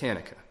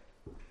Britannica.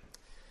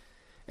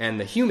 And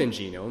the human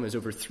genome is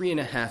over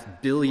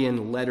 3.5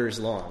 billion letters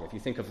long. If you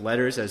think of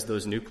letters as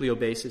those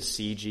nucleobases,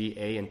 C, G,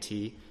 A, and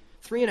T,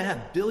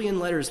 3.5 billion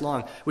letters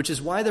long, which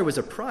is why there was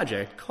a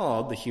project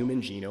called the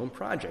Human Genome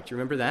Project. You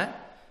remember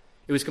that?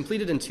 It was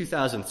completed in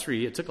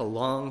 2003. It took a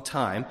long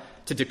time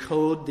to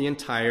decode the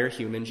entire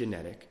human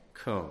genetic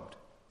code.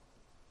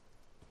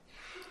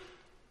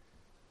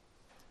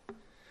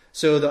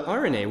 So the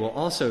RNA will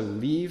also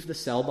leave the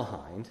cell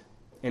behind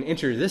and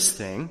enter this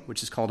thing,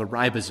 which is called a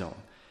ribosome,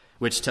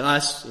 which to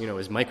us,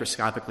 is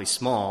microscopically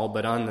small,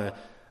 but on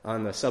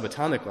on the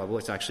subatomic level,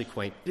 it's actually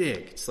quite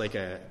big. It's like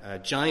a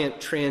giant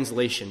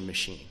translation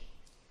machine.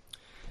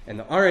 And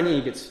the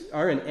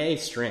RNA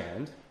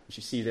strand, which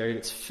you see there,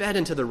 gets fed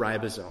into the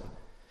ribosome.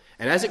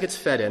 And as it gets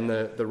fed in,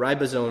 the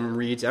ribosome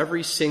reads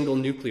every single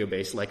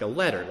nucleobase like a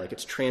letter, like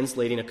it's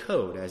translating a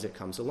code as it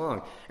comes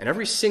along. And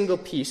every single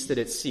piece that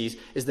it sees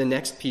is the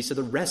next piece of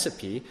the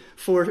recipe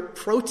for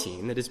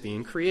protein that is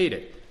being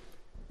created.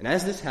 And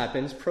as this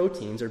happens,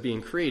 proteins are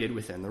being created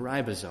within the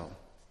ribosome.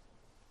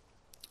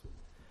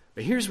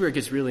 But here's where it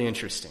gets really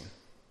interesting.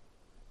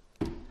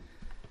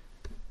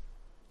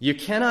 You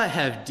cannot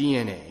have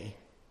DNA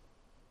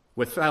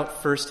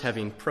without first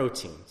having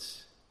proteins.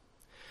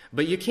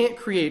 But you can't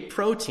create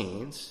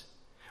proteins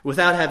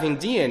without having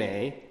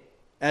DNA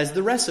as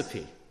the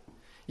recipe.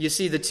 You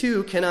see, the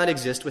two cannot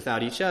exist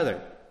without each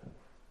other.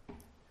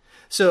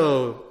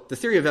 So the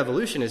theory of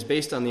evolution is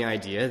based on the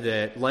idea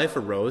that life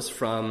arose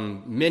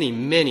from many,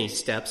 many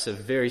steps of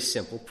very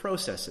simple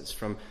processes,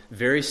 from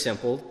very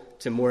simple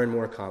to more and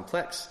more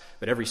complex.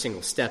 But every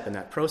single step in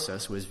that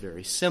process was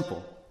very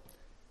simple.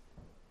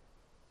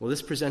 Well,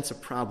 this presents a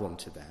problem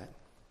to that,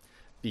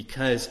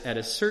 because at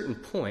a certain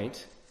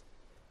point,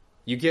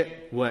 you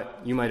get what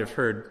you might have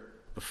heard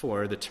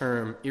before, the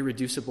term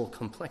irreducible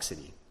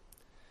complexity.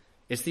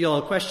 It's the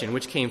old question,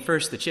 which came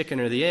first, the chicken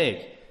or the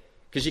egg?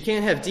 Because you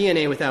can't have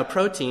DNA without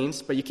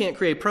proteins, but you can't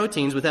create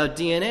proteins without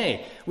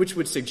DNA, which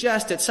would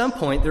suggest at some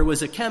point there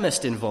was a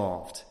chemist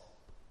involved,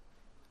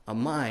 a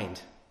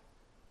mind,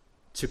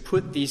 to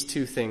put these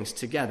two things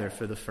together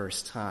for the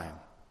first time.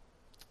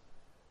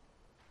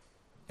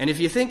 And if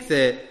you think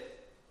that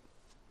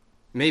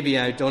maybe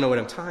I don't know what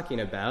I'm talking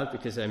about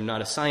because I'm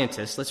not a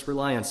scientist, let's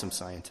rely on some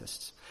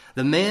scientists.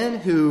 The man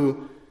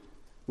who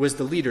was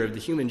the leader of the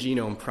Human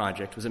Genome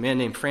Project was a man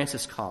named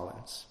Francis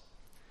Collins.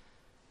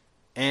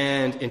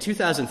 And in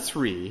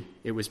 2003,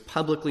 it was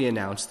publicly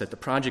announced that the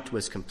project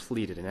was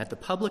completed. And at the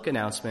public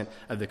announcement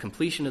of the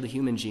completion of the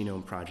Human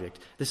Genome Project,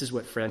 this is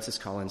what Francis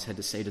Collins had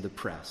to say to the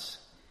press.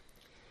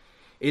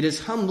 It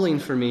is humbling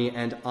for me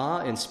and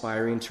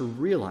awe-inspiring to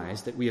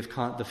realize that we have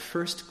caught the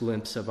first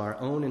glimpse of our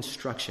own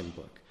instruction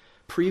book,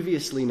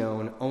 previously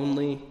known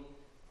only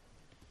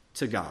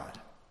to God.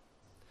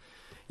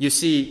 You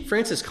see,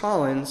 Francis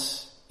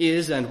Collins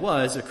is and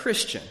was a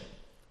Christian,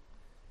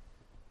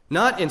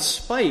 not in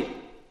spite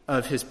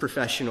of his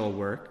professional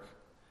work,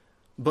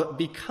 but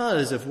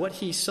because of what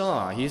he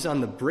saw. He's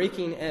on the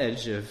breaking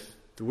edge of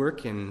the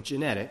work in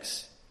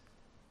genetics,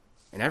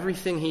 and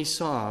everything he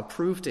saw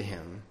proved to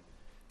him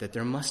that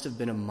there must have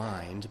been a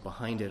mind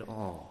behind it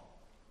all.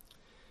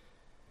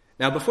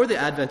 Now, before the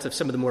advent of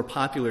some of the more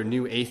popular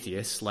new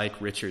atheists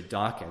like Richard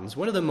Dawkins,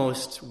 one of the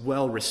most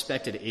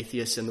well-respected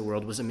atheists in the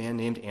world was a man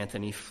named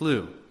Anthony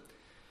Flew.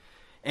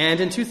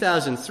 And in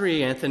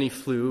 2003, Anthony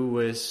Flew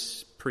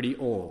was pretty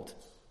old,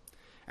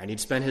 and he'd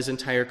spent his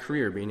entire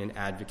career being an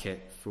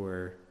advocate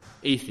for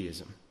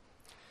atheism.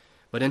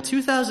 But in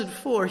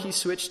 2004, he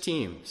switched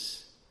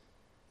teams.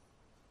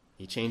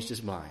 He changed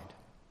his mind,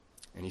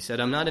 and he said,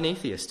 "I'm not an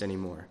atheist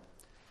anymore."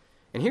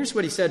 And here's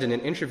what he said in an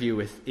interview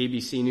with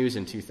ABC News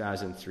in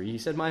 2003. He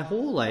said, "My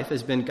whole life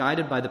has been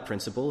guided by the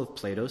principle of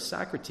Plato's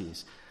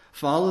Socrates.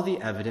 Follow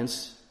the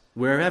evidence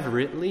wherever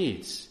it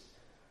leads."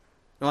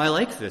 Now, I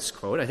like this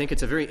quote. I think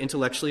it's a very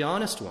intellectually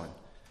honest one.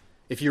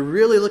 If you're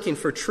really looking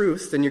for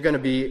truth, then you're going to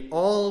be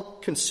all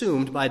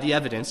consumed by the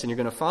evidence, and you're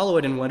going to follow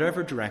it in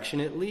whatever direction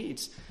it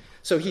leads.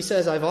 So he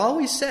says, "I've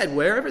always said,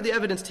 wherever the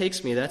evidence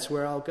takes me, that's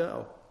where I'll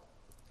go."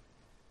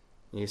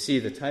 And you see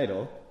the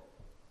title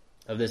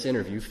of this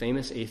interview,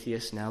 "Famous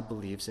Atheist Now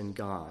Believes in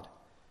God."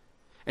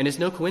 And it's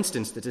no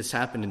coincidence that this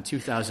happened in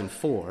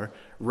 2004,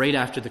 right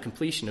after the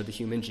completion of the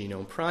Human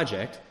Genome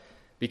Project,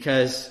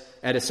 because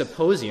at a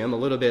symposium a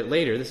little bit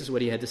later, this is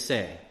what he had to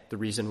say, the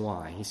reason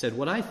why. He said,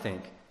 "What I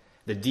think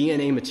the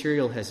DNA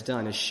material has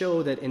done is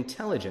show that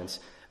intelligence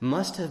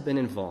must have been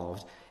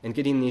involved in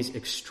getting these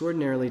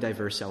extraordinarily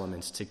diverse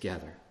elements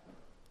together.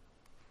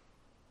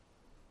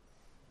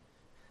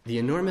 The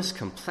enormous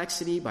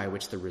complexity by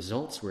which the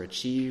results were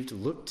achieved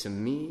looked to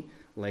me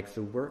like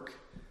the work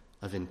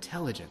of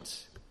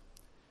intelligence."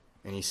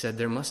 And he said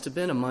there must have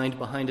been a mind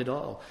behind it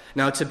all.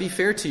 Now, to be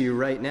fair to you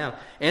right now,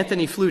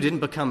 Anthony Flew didn't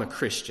become a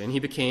Christian. He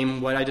became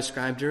what I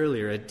described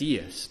earlier, a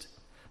deist.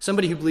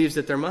 Somebody who believes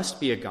that there must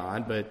be a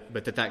God,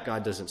 but that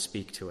God doesn't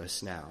speak to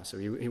us now. So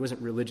he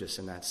wasn't religious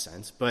in that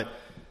sense. But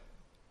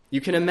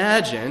you can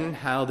imagine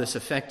how this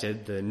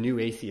affected the new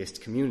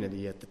atheist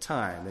community at the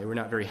time. They were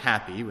not very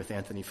happy with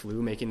Anthony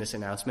Flew making this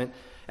announcement.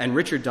 And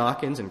Richard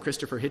Dawkins and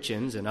Christopher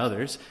Hitchens and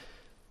others,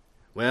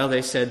 well,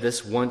 they said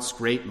this once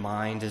great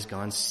mind has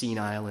gone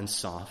senile and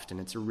soft, and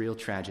it's a real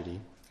tragedy.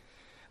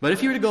 But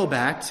if you were to go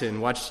back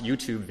and watch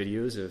YouTube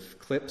videos of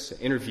clips,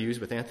 interviews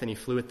with Anthony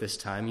Flew at this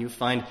time, you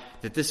find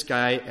that this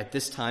guy at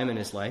this time in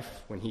his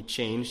life, when he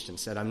changed and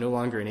said, "I'm no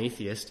longer an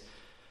atheist,"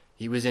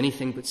 he was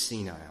anything but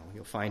senile.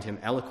 You'll find him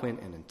eloquent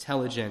and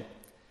intelligent.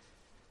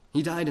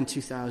 He died in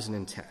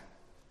 2010.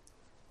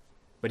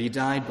 But he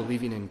died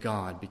believing in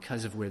God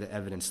because of where the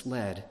evidence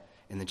led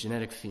in the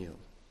genetic field.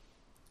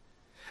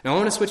 Now I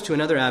want to switch to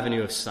another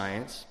avenue of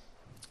science,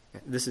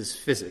 This is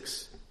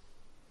physics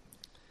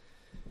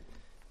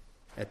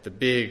at the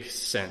big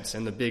sense,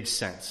 and the big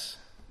sense.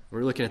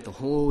 We're looking at the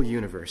whole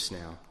universe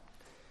now.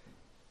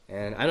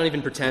 And I don't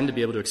even pretend to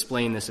be able to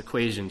explain this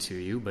equation to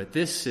you, but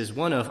this is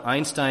one of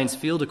Einstein's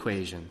field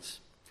equations.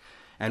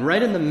 And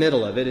right in the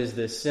middle of it is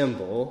this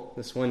symbol,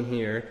 this one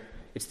here.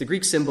 It's the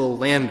Greek symbol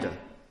lambda.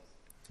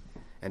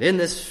 And in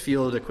this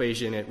field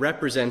equation, it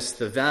represents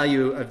the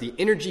value of the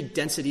energy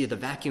density of the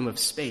vacuum of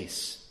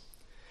space.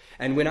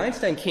 And when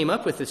Einstein came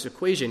up with this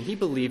equation, he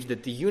believed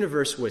that the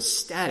universe was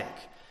static.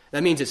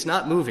 That means it's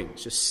not moving,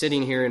 it's just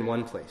sitting here in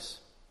one place.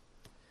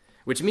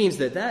 Which means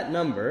that that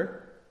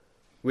number,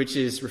 which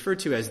is referred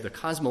to as the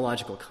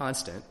cosmological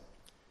constant,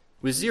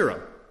 was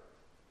 0.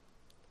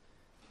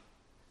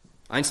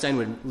 Einstein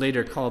would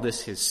later call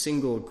this his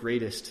single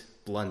greatest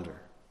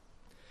blunder.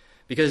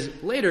 Because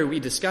later we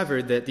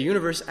discovered that the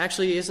universe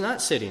actually is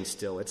not sitting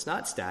still. It's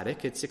not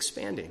static, it's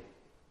expanding.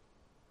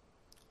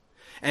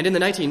 And in the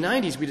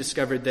 1990s, we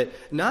discovered that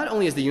not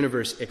only is the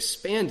universe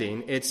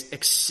expanding, it's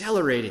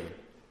accelerating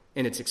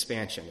in its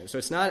expansion. So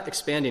it's not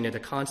expanding at a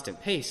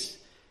constant pace,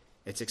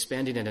 it's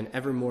expanding at an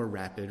ever more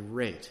rapid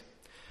rate.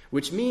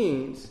 Which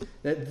means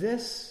that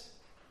this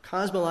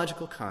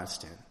cosmological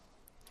constant,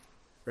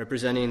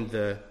 representing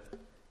the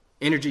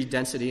energy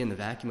density in the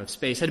vacuum of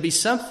space, had to be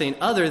something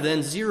other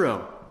than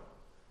 0.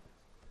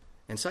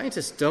 And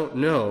scientists don't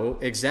know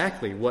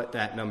exactly what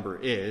that number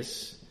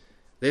is.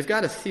 They've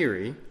got a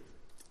theory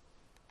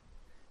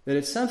that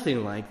it's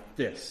something like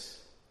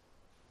this.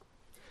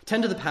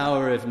 10 to the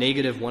power of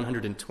negative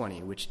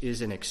 120, which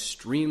is an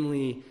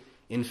extremely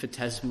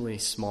infinitesimally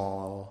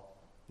small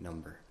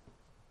number.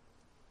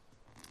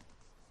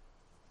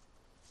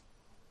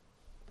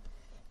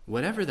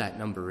 Whatever that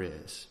number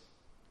is,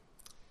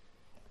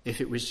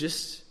 if it was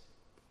just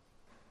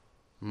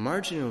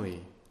marginally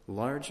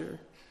larger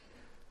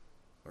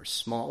or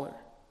smaller,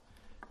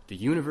 the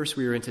universe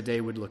we are in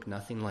today would look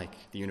nothing like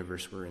the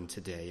universe we're in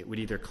today. It would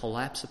either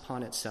collapse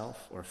upon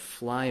itself or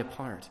fly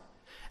apart.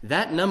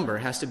 That number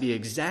has to be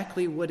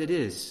exactly what it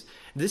is.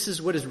 This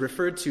is what is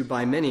referred to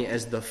by many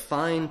as the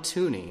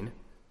fine-tuning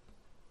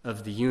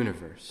of the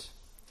universe.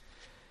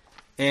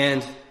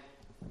 And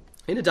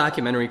in a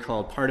documentary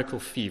called Particle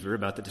Fever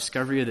about the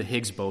discovery of the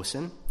Higgs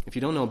boson, if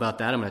you don't know about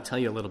that, I'm going to tell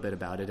you a little bit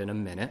about it in a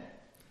minute.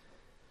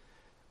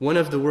 One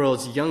of the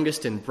world's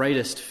youngest and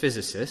brightest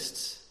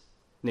physicists,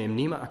 named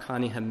Nima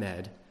Akani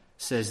Hamed,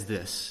 says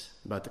this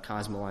about the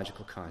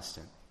cosmological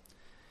constant.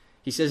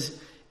 He says,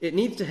 it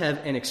needs to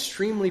have an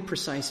extremely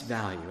precise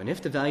value, and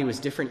if the value is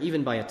different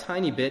even by a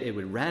tiny bit, it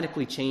would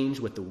radically change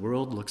what the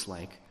world looks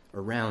like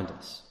around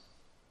us.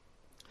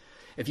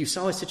 If you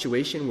saw a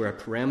situation where a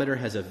parameter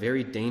has a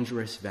very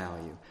dangerous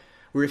value,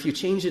 where if you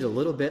change it a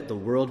little bit, the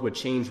world would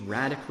change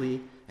radically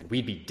and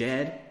we'd be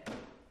dead,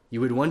 you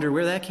would wonder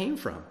where that came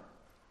from.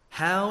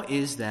 How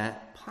is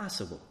that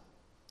possible?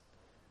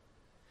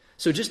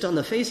 So just on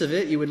the face of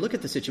it, you would look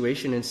at the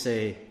situation and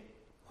say,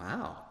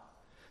 wow,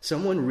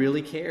 someone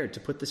really cared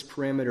to put this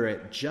parameter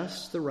at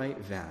just the right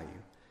value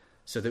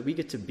so that we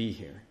get to be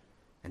here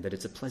and that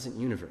it's a pleasant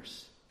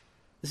universe.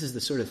 This is the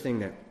sort of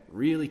thing that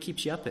really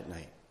keeps you up at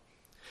night.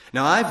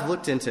 Now, I've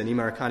looked into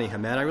Nima Akani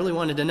Hamed. I really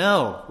wanted to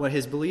know what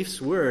his beliefs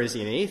were. Is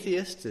he an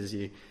atheist? Is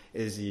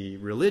he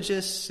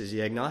religious? Is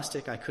he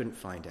agnostic? I couldn't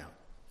find out.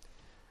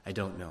 I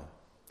don't know.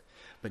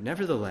 But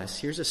nevertheless,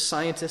 here's a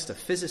scientist, a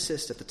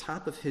physicist at the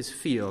top of his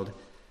field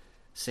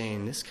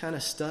saying this kind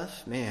of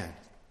stuff, man,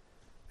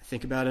 I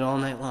think about it all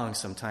night long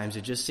sometimes.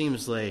 It just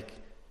seems like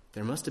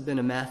there must have been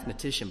a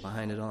mathematician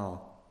behind it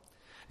all.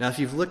 Now, if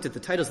you've looked at the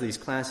titles of these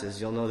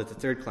classes, you'll know that the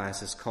third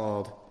class is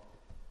called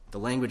The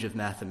Language of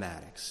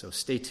Mathematics, so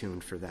stay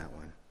tuned for that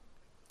one.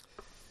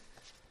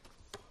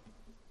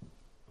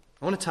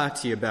 I want to talk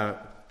to you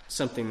about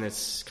something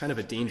that's kind of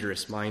a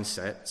dangerous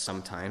mindset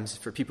sometimes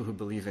for people who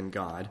believe in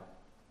God.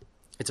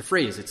 It's a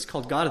phrase. It's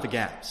called God of the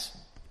Gaps.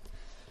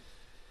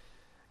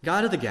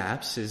 God of the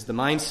Gaps is the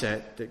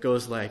mindset that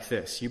goes like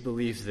this. You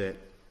believe that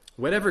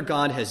whatever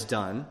God has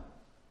done,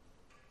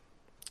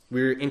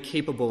 we're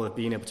incapable of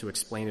being able to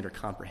explain it or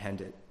comprehend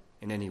it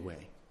in any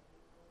way.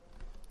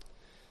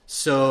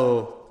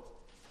 So,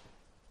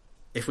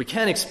 if we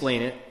can't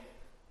explain it,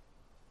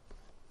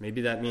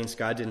 maybe that means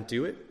God didn't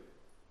do it.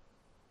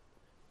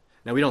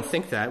 Now, we don't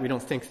think that. We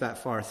don't think that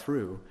far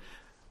through.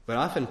 But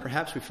often,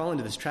 perhaps we fall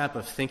into this trap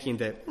of thinking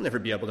that we'll never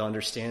be able to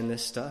understand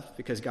this stuff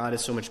because God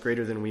is so much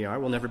greater than we are.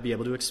 We'll never be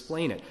able to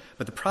explain it.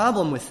 But the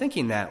problem with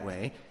thinking that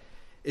way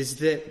is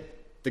that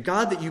the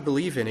God that you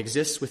believe in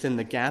exists within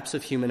the gaps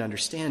of human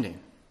understanding.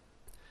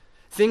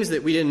 Things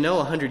that we didn't know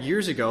 100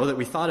 years ago that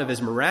we thought of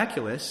as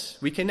miraculous,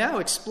 we can now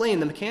explain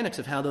the mechanics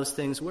of how those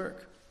things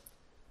work.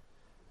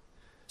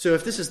 So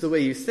if this is the way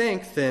you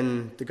think,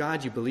 then the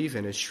God you believe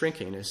in is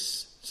shrinking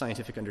as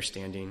scientific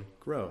understanding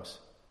grows.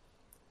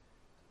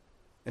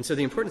 And so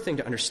the important thing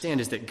to understand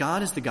is that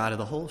God is the God of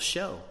the whole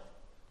show.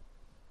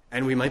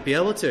 And we might be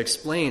able to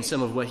explain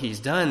some of what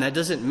he's done. That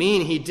doesn't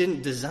mean he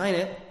didn't design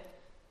it.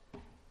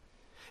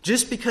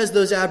 Just because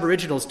those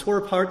Aboriginals tore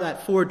apart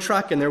that Ford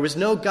truck and there was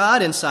no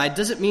God inside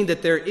doesn't mean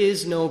that there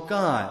is no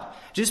God.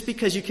 Just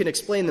because you can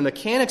explain the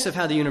mechanics of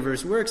how the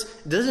universe works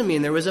doesn't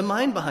mean there was a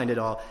mind behind it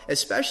all,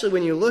 especially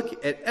when you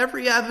look at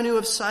every avenue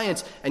of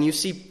science and you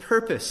see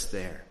purpose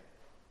there.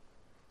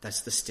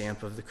 That's the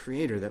stamp of the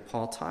Creator that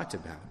Paul talked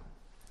about.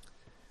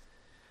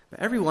 But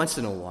every once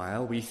in a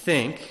while, we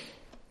think,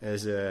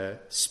 as a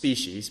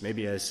species,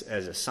 maybe as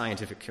a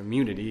scientific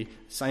community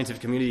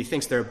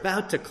thinks they're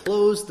about to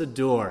close the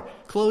door,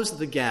 close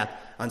the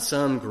gap on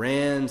some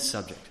grand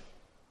subject.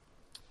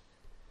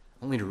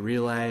 Only to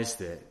realize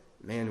that,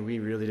 man, we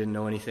really didn't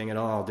know anything at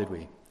all, did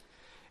we?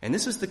 And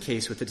this was the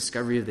case with the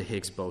discovery of the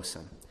Higgs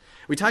boson.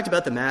 We talked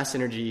about the mass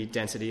energy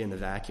density and the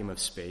vacuum of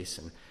space,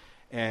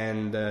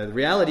 and the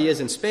reality is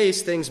in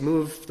space, things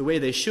move the way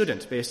they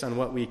shouldn't based on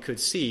what we could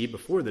see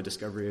before the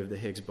discovery of the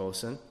Higgs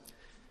boson.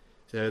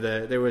 So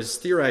there was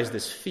theorized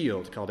this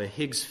field called a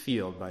Higgs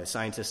field by a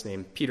scientist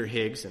named Peter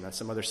Higgs and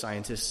some other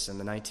scientists in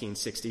the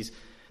 1960s.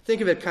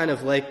 Think of it kind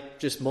of like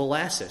just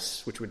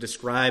molasses, which would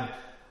describe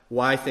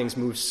why things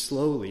move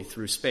slowly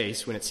through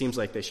space when it seems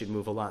like they should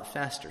move a lot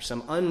faster.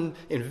 Some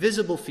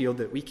invisible field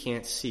that we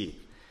can't see.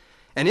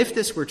 And if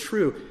this were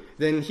true,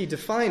 then he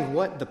defined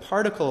what the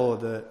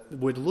particle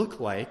would look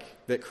like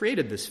that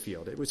created this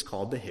field. It was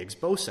called the Higgs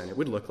boson. It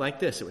would look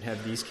like this. It would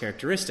have these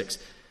characteristics.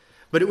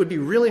 But it would be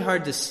really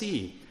hard to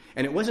see.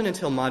 And it wasn't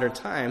until modern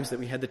times that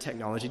we had the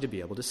technology to be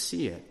able to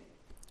see it.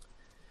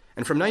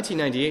 And from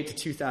 1998 to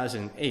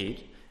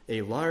 2008,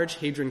 a Large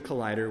Hadron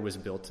Collider was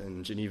built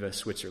in Geneva,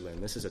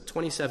 Switzerland. This is a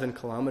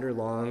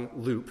 27-kilometer-long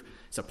loop.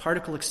 It's a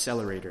particle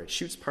accelerator. It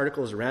shoots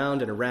particles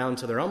around and around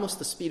till they're almost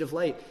the speed of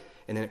light,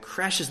 and then it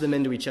crashes them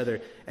into each other,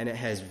 and it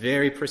has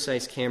very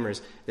precise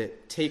cameras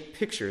that take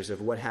pictures of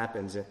what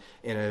happens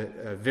in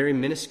a very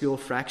minuscule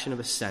fraction of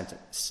a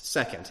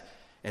second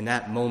in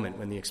that moment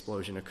when the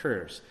explosion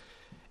occurs.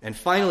 And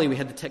finally, we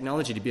had the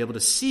technology to be able to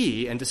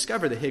see and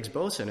discover the Higgs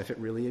boson if it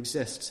really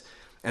exists.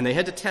 And they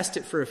had to test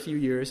it for a few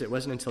years. It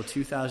wasn't until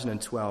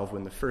 2012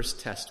 when the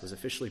first test was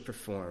officially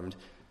performed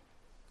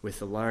with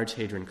the Large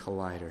Hadron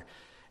Collider.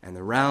 And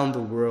around the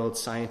world,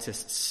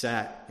 scientists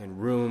sat in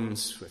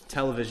rooms with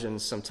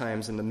televisions,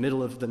 sometimes in the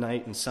middle of the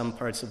night in some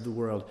parts of the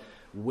world,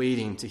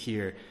 waiting to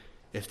hear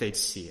if they'd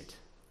see it.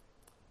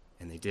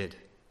 And they did.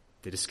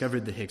 They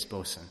discovered the Higgs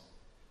boson.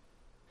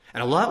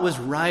 And a lot was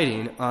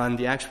riding on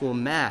the actual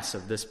mass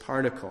of this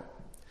particle.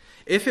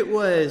 If it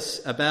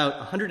was about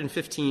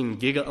 115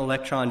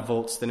 giga-electron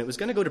volts, then it was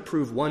going to go to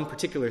prove one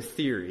particular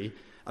theory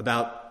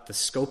about the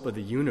scope of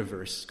the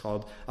universe,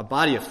 called a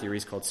body of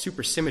theories called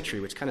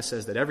supersymmetry, which kind of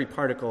says that every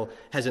particle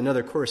has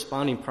another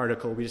corresponding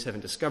particle. We just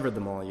haven't discovered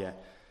them all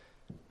yet.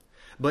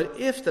 But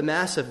if the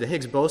mass of the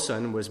Higgs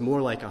boson was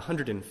more like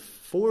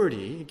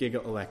 140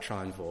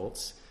 giga-electron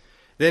volts,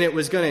 then it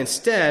was going to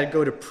instead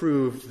go to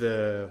prove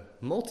the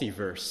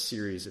multiverse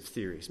series of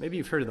theories. Maybe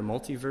you've heard of the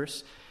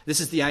multiverse.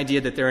 This is the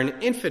idea that there are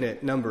an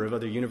infinite number of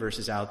other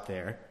universes out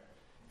there,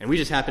 and we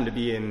just happen to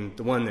be in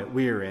the one that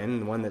we're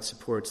in, the one that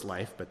supports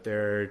life, but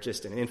there are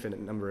just an infinite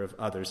number of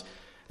others.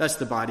 That's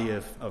the body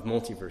of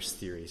multiverse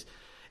theories.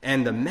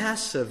 And the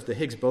mass of the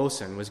Higgs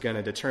boson was going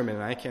to determine,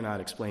 and I cannot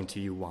explain to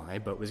you why,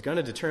 but was going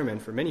to determine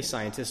for many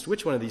scientists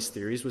which one of these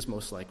theories was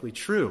most likely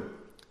true.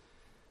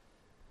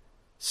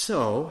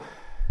 So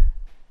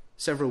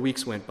several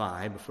weeks went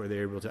by before they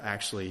were able to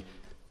actually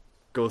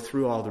go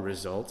through all the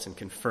results and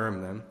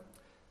confirm them.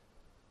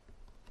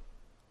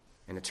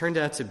 And it turned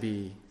out to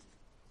be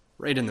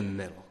right in the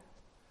middle,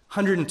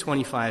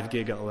 125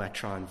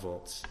 giga-electron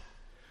volts,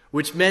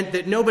 which meant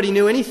that nobody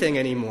knew anything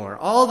anymore.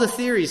 All the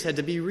theories had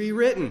to be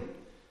rewritten.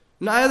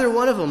 Neither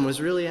one of them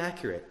was really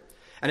accurate.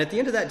 And at the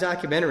end of that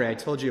documentary I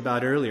told you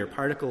about earlier,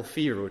 Particle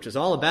Fever, which is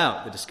all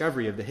about the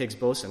discovery of the Higgs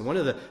boson, one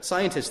of the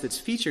scientists that's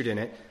featured in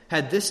it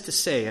had this to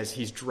say as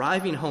he's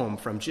driving home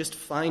from just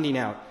finding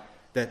out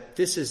that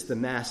this is the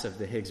mass of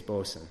the Higgs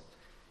boson.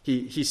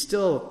 He's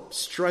still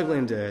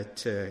struggling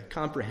to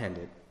comprehend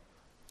it.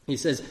 He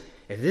says,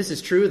 if this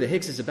is true, the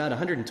Higgs is about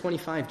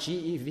 125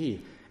 GeV,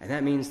 and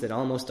that means that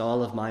almost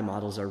all of my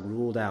models are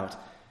ruled out,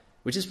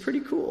 which is pretty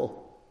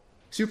cool.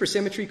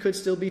 Supersymmetry could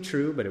still be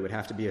true, but it would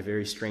have to be a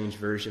very strange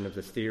version of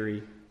the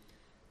theory.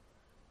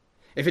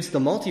 If it's the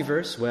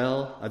multiverse,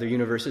 well, other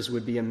universes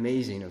would be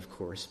amazing, of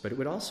course, but it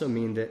would also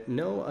mean that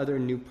no other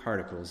new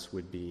particles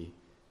would be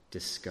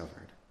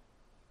discovered.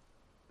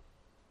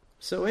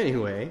 So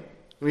anyway,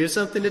 we have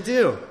something to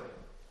do.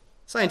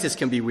 Scientists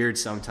can be weird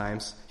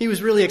sometimes. He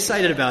was really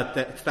excited about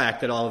the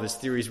fact that all of his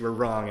theories were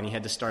wrong and he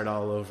had to start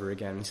all over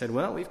again. He said,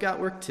 well, we've got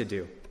work to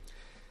do.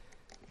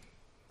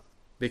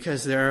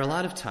 Because there are a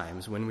lot of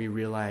times when we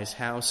realize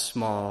how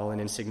small and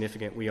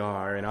insignificant we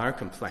are in our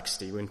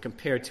complexity when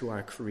compared to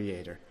our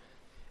Creator,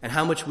 and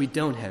how much we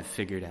don't have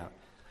figured out.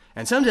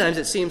 And sometimes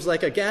it seems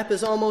like a gap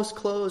is almost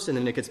closed and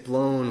then it gets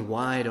blown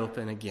wide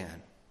open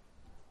again.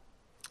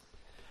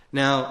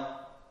 Now,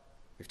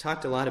 we've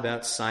talked a lot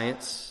about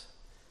science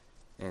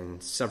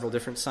and several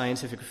different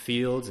scientific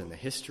fields and the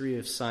history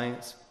of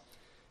science.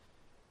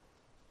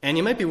 And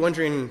you might be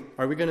wondering,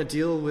 are we going to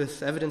deal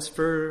with evidence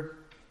for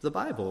the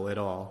Bible at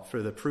all,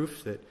 for the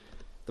proof that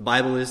the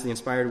Bible is the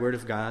inspired Word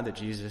of God, that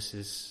Jesus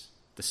is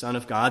the Son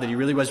of God, that he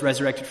really was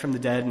resurrected from the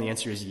dead? And the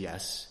answer is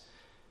yes.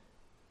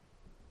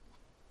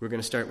 We're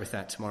going to start with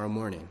that tomorrow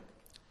morning.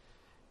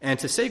 And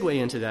to segue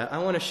into that, I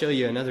want to show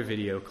you another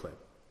video clip.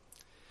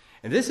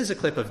 And this is a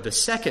clip of the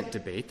second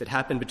debate that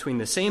happened between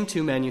the same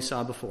two men you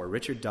saw before,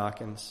 Richard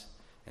Dawkins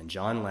and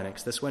John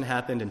Lennox. This one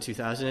happened in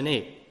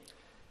 2008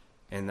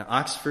 in the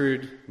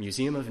Oxford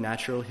Museum of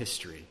Natural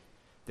History,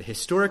 the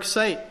historic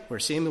site where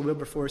Samuel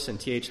Wilberforce and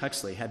T.H.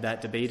 Huxley had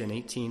that debate in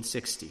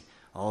 1860,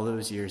 all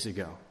those years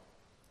ago.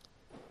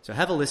 So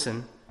have a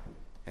listen,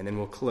 and then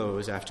we'll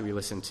close after we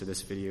listen to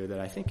this video that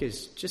I think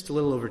is just a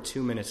little over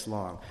 2 minutes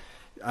long.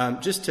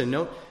 Just to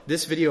note,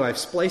 this video, I've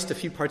spliced a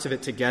few parts of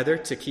it together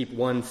to keep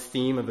one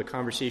theme of the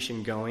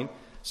conversation going.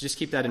 So just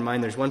keep that in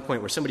mind. There's one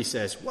point where somebody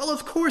says, well,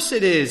 of course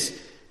it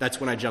is. That's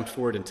when I jumped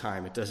forward in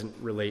time. It doesn't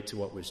relate to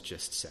what was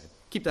just said.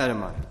 Keep that in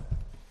mind.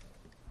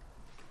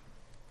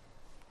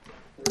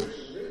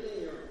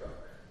 Reading your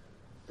book,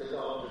 The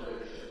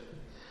Delusion,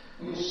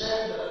 you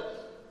said that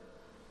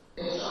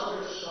it's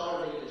under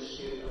scholarly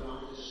dispute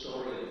among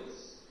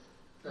historians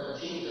that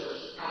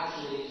Jesus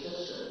actually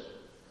existed.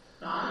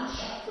 Now, I'm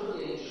checked with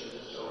the ancient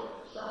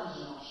historians. That is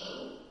not so.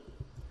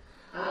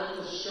 And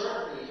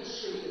historically,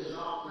 history is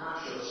not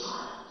natural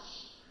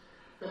science.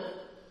 But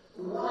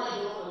what I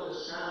don't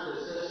understand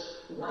is this: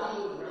 why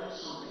you would write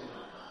something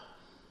like that?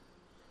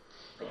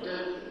 I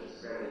don't think it's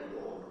a very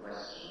important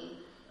question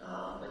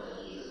whether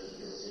Jesus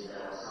existed.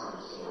 There are some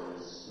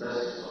historians,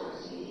 most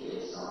historians think he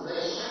did. Some They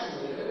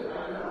certainly do.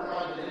 I don't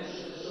find an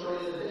ancient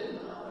historian that didn't.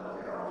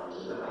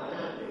 but I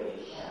don't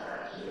really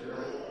care actually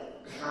because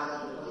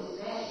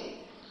it's petty.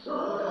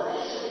 No, the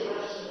basic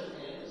question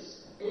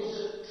is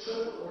it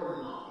true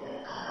or not?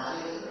 Yeah,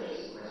 that is the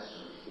basic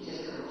question. It is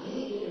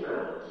completely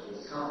irrelevant.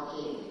 It's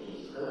complicated,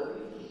 it's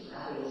appropriate, it's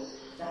happiness.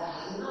 That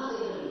has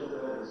nothing to do with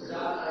words.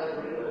 Now, I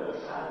agree with the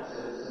fact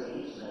that we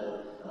need to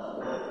know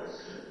whether it's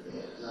true.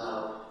 Yes. Now,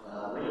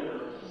 when you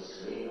look at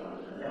history,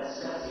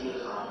 let's see the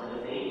time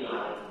when maybe I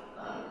look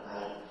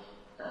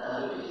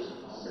at the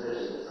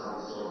possibility that some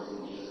historians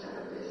think Jesus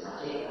never existed.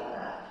 I take that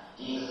back.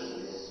 Jesus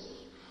existed.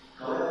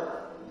 However,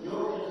 you're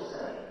going to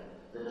say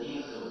that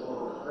Jesus was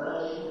born of a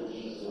virgin, that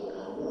Jesus walked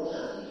on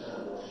water, that he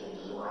turned water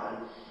into wine.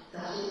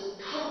 That is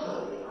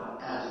palpably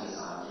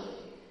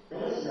anti-scientific.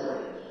 There is no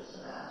evidence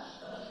for that.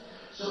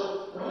 So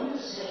when you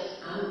say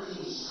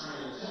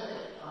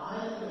anti-scientific, I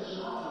think it's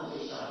not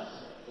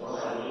anti-scientific.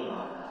 What I mean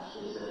by that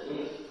is that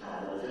if,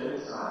 we're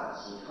doing science,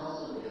 we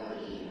constantly have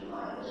to keep in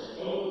mind that at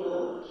any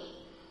moment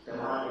there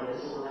might be a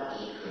little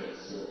magic trick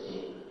slipped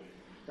in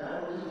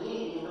that will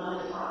completely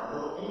nullify the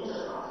whole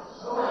enterprise.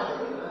 Oh, I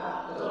agree with that.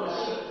 So I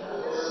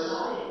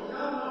think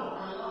No,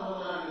 I'm not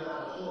allowing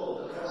that at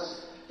all, because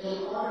in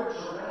order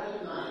to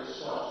recognize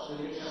what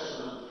the New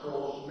Testament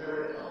calls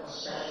miracle, a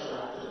special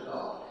act of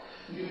God,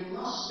 you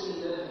must be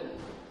living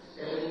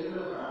in a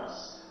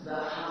universe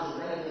that has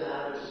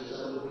regularities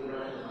that will be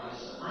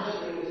recognized. I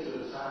agree with you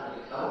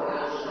entirely.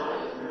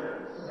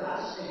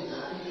 That's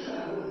exactly true. I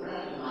wouldn't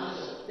recognize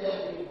it.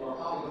 Dead people are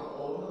popping up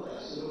all over the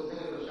place. You would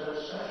think it was very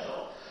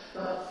special.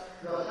 But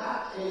the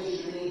fact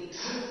is, you need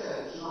two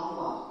things, not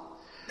one.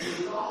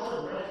 You've got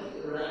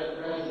the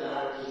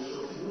regularities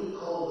which we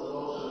call the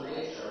laws of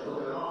nature, but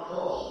they're not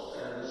causes.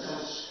 They're, in a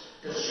sense,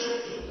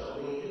 descriptions that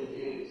we can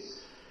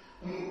use.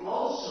 You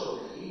also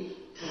need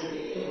to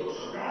be able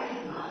to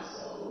recognize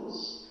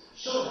those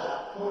so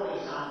that, for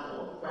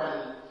example,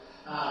 when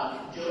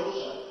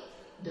Joseph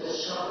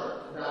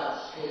discovered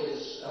that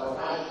his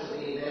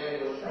wife-to-be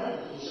Mary was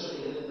pregnant, he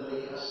simply didn't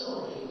believe her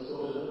story. He was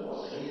going to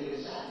divorce her. He knew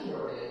exactly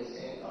where babies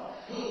came from.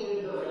 He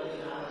knew the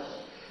regularity.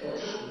 It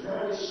took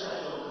very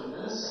special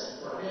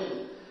convincing for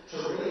him to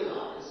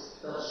realize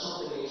that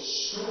something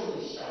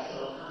extremely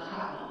special had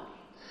happened.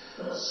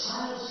 But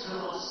science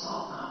cannot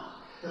stop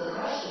that. The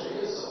question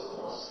is, of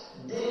course,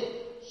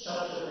 did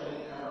such a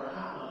thing ever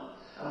happen?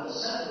 And the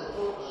central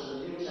focus of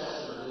the New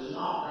Testament is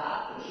not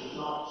that, which is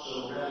not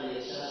so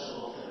readily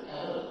accessible to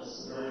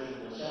evidence, the virgin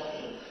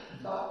conception,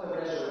 but the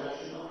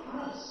resurrection of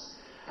Christ.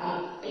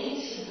 And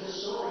ancient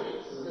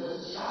historians, and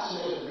this has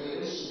fascinated me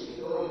recently,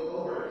 going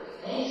over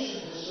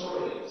ancient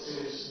historians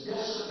whose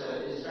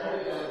discipline is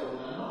very valuable.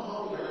 I'm not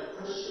talking about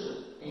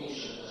Christian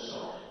ancient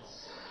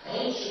historians.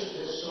 Ancient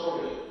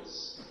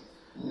historians,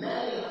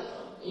 many of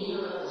them,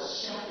 even at the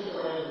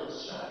skeptical end of the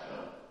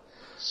spectrum,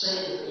 say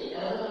that the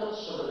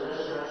evidence for the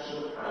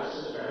resurrection of Christ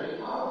is very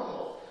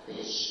powerful. The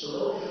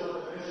explosion of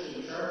the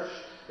Christian church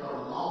from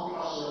a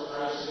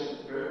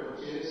non-proselytizing group of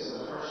Jews in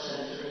the first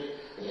century,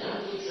 the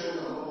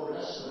anti-truth and all the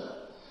rest of it,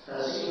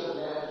 has even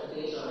led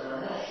Beta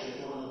Ramesh,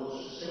 who's one of the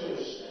most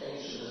distinguished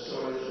ancient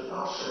historians of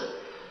Oxford,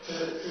 to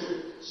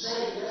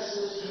say, yes,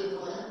 this truth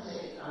was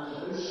empty, and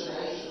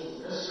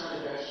hallucinations, this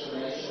kind of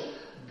explanation,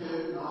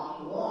 do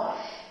not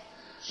wash.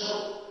 So,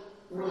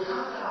 we have to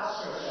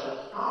ask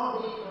ourselves, are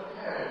we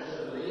prepared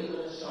to believe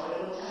in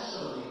historical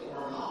testimony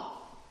or not?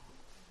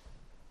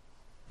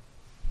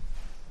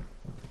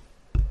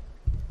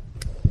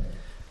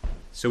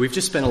 So we've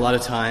just spent a lot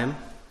of time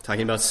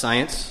talking about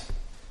science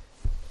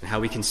and how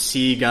we can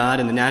see God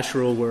in the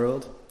natural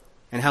world.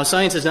 and how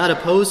science is not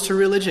opposed to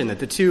religion, that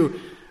the two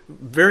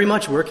very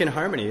much work in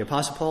harmony. The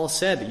Apostle Paul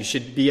said that you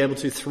should be able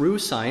to, through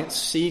science,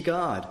 see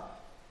God.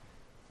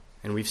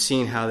 And we've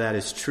seen how that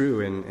is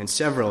true in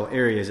several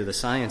areas of the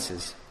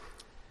sciences.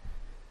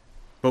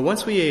 But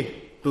once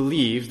we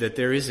believe that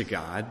there is a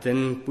God,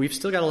 then we've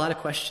still got a lot of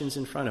questions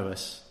in front of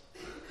us.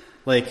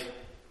 Like,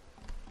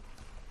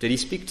 did he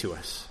speak to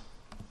us?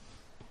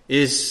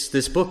 Is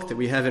this book that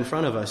we have in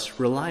front of us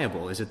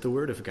reliable? Is it the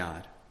Word of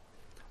God?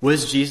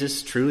 Was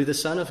Jesus truly the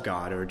Son of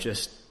God, or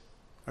just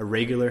a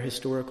regular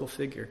historical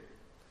figure?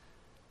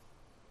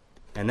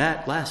 And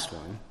that last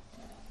one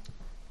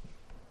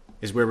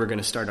is where we're going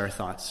to start our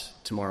thoughts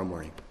tomorrow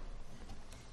morning.